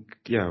think,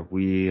 yeah,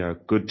 we are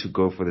good to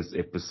go for this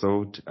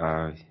episode.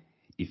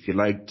 If you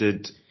liked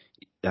it,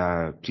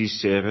 please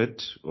share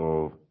it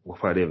or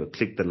whatever.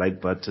 Click the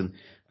like button.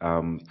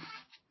 Um,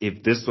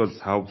 if this was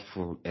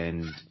helpful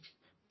and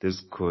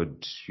this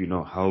could,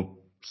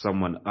 help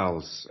someone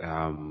else,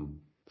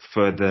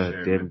 further Share it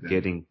with them them.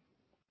 getting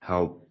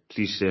help,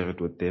 please share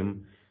it with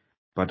them.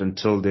 But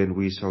until then,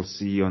 we shall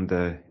see you on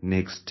the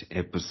next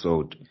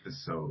episode.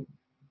 So,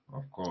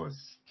 of course.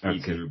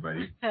 Peace, Okay.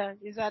 everybody.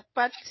 Is that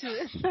part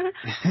 2?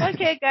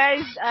 Okay,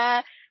 guys.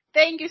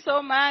 Thank you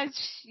so much.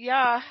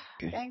 Yeah.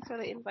 Okay. Thanks for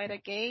the invite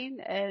again.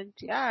 And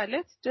yeah,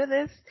 let's do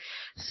this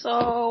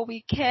so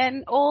we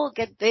can all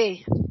get there.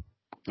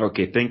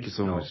 Okay. Thank you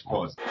so No, much. of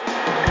course.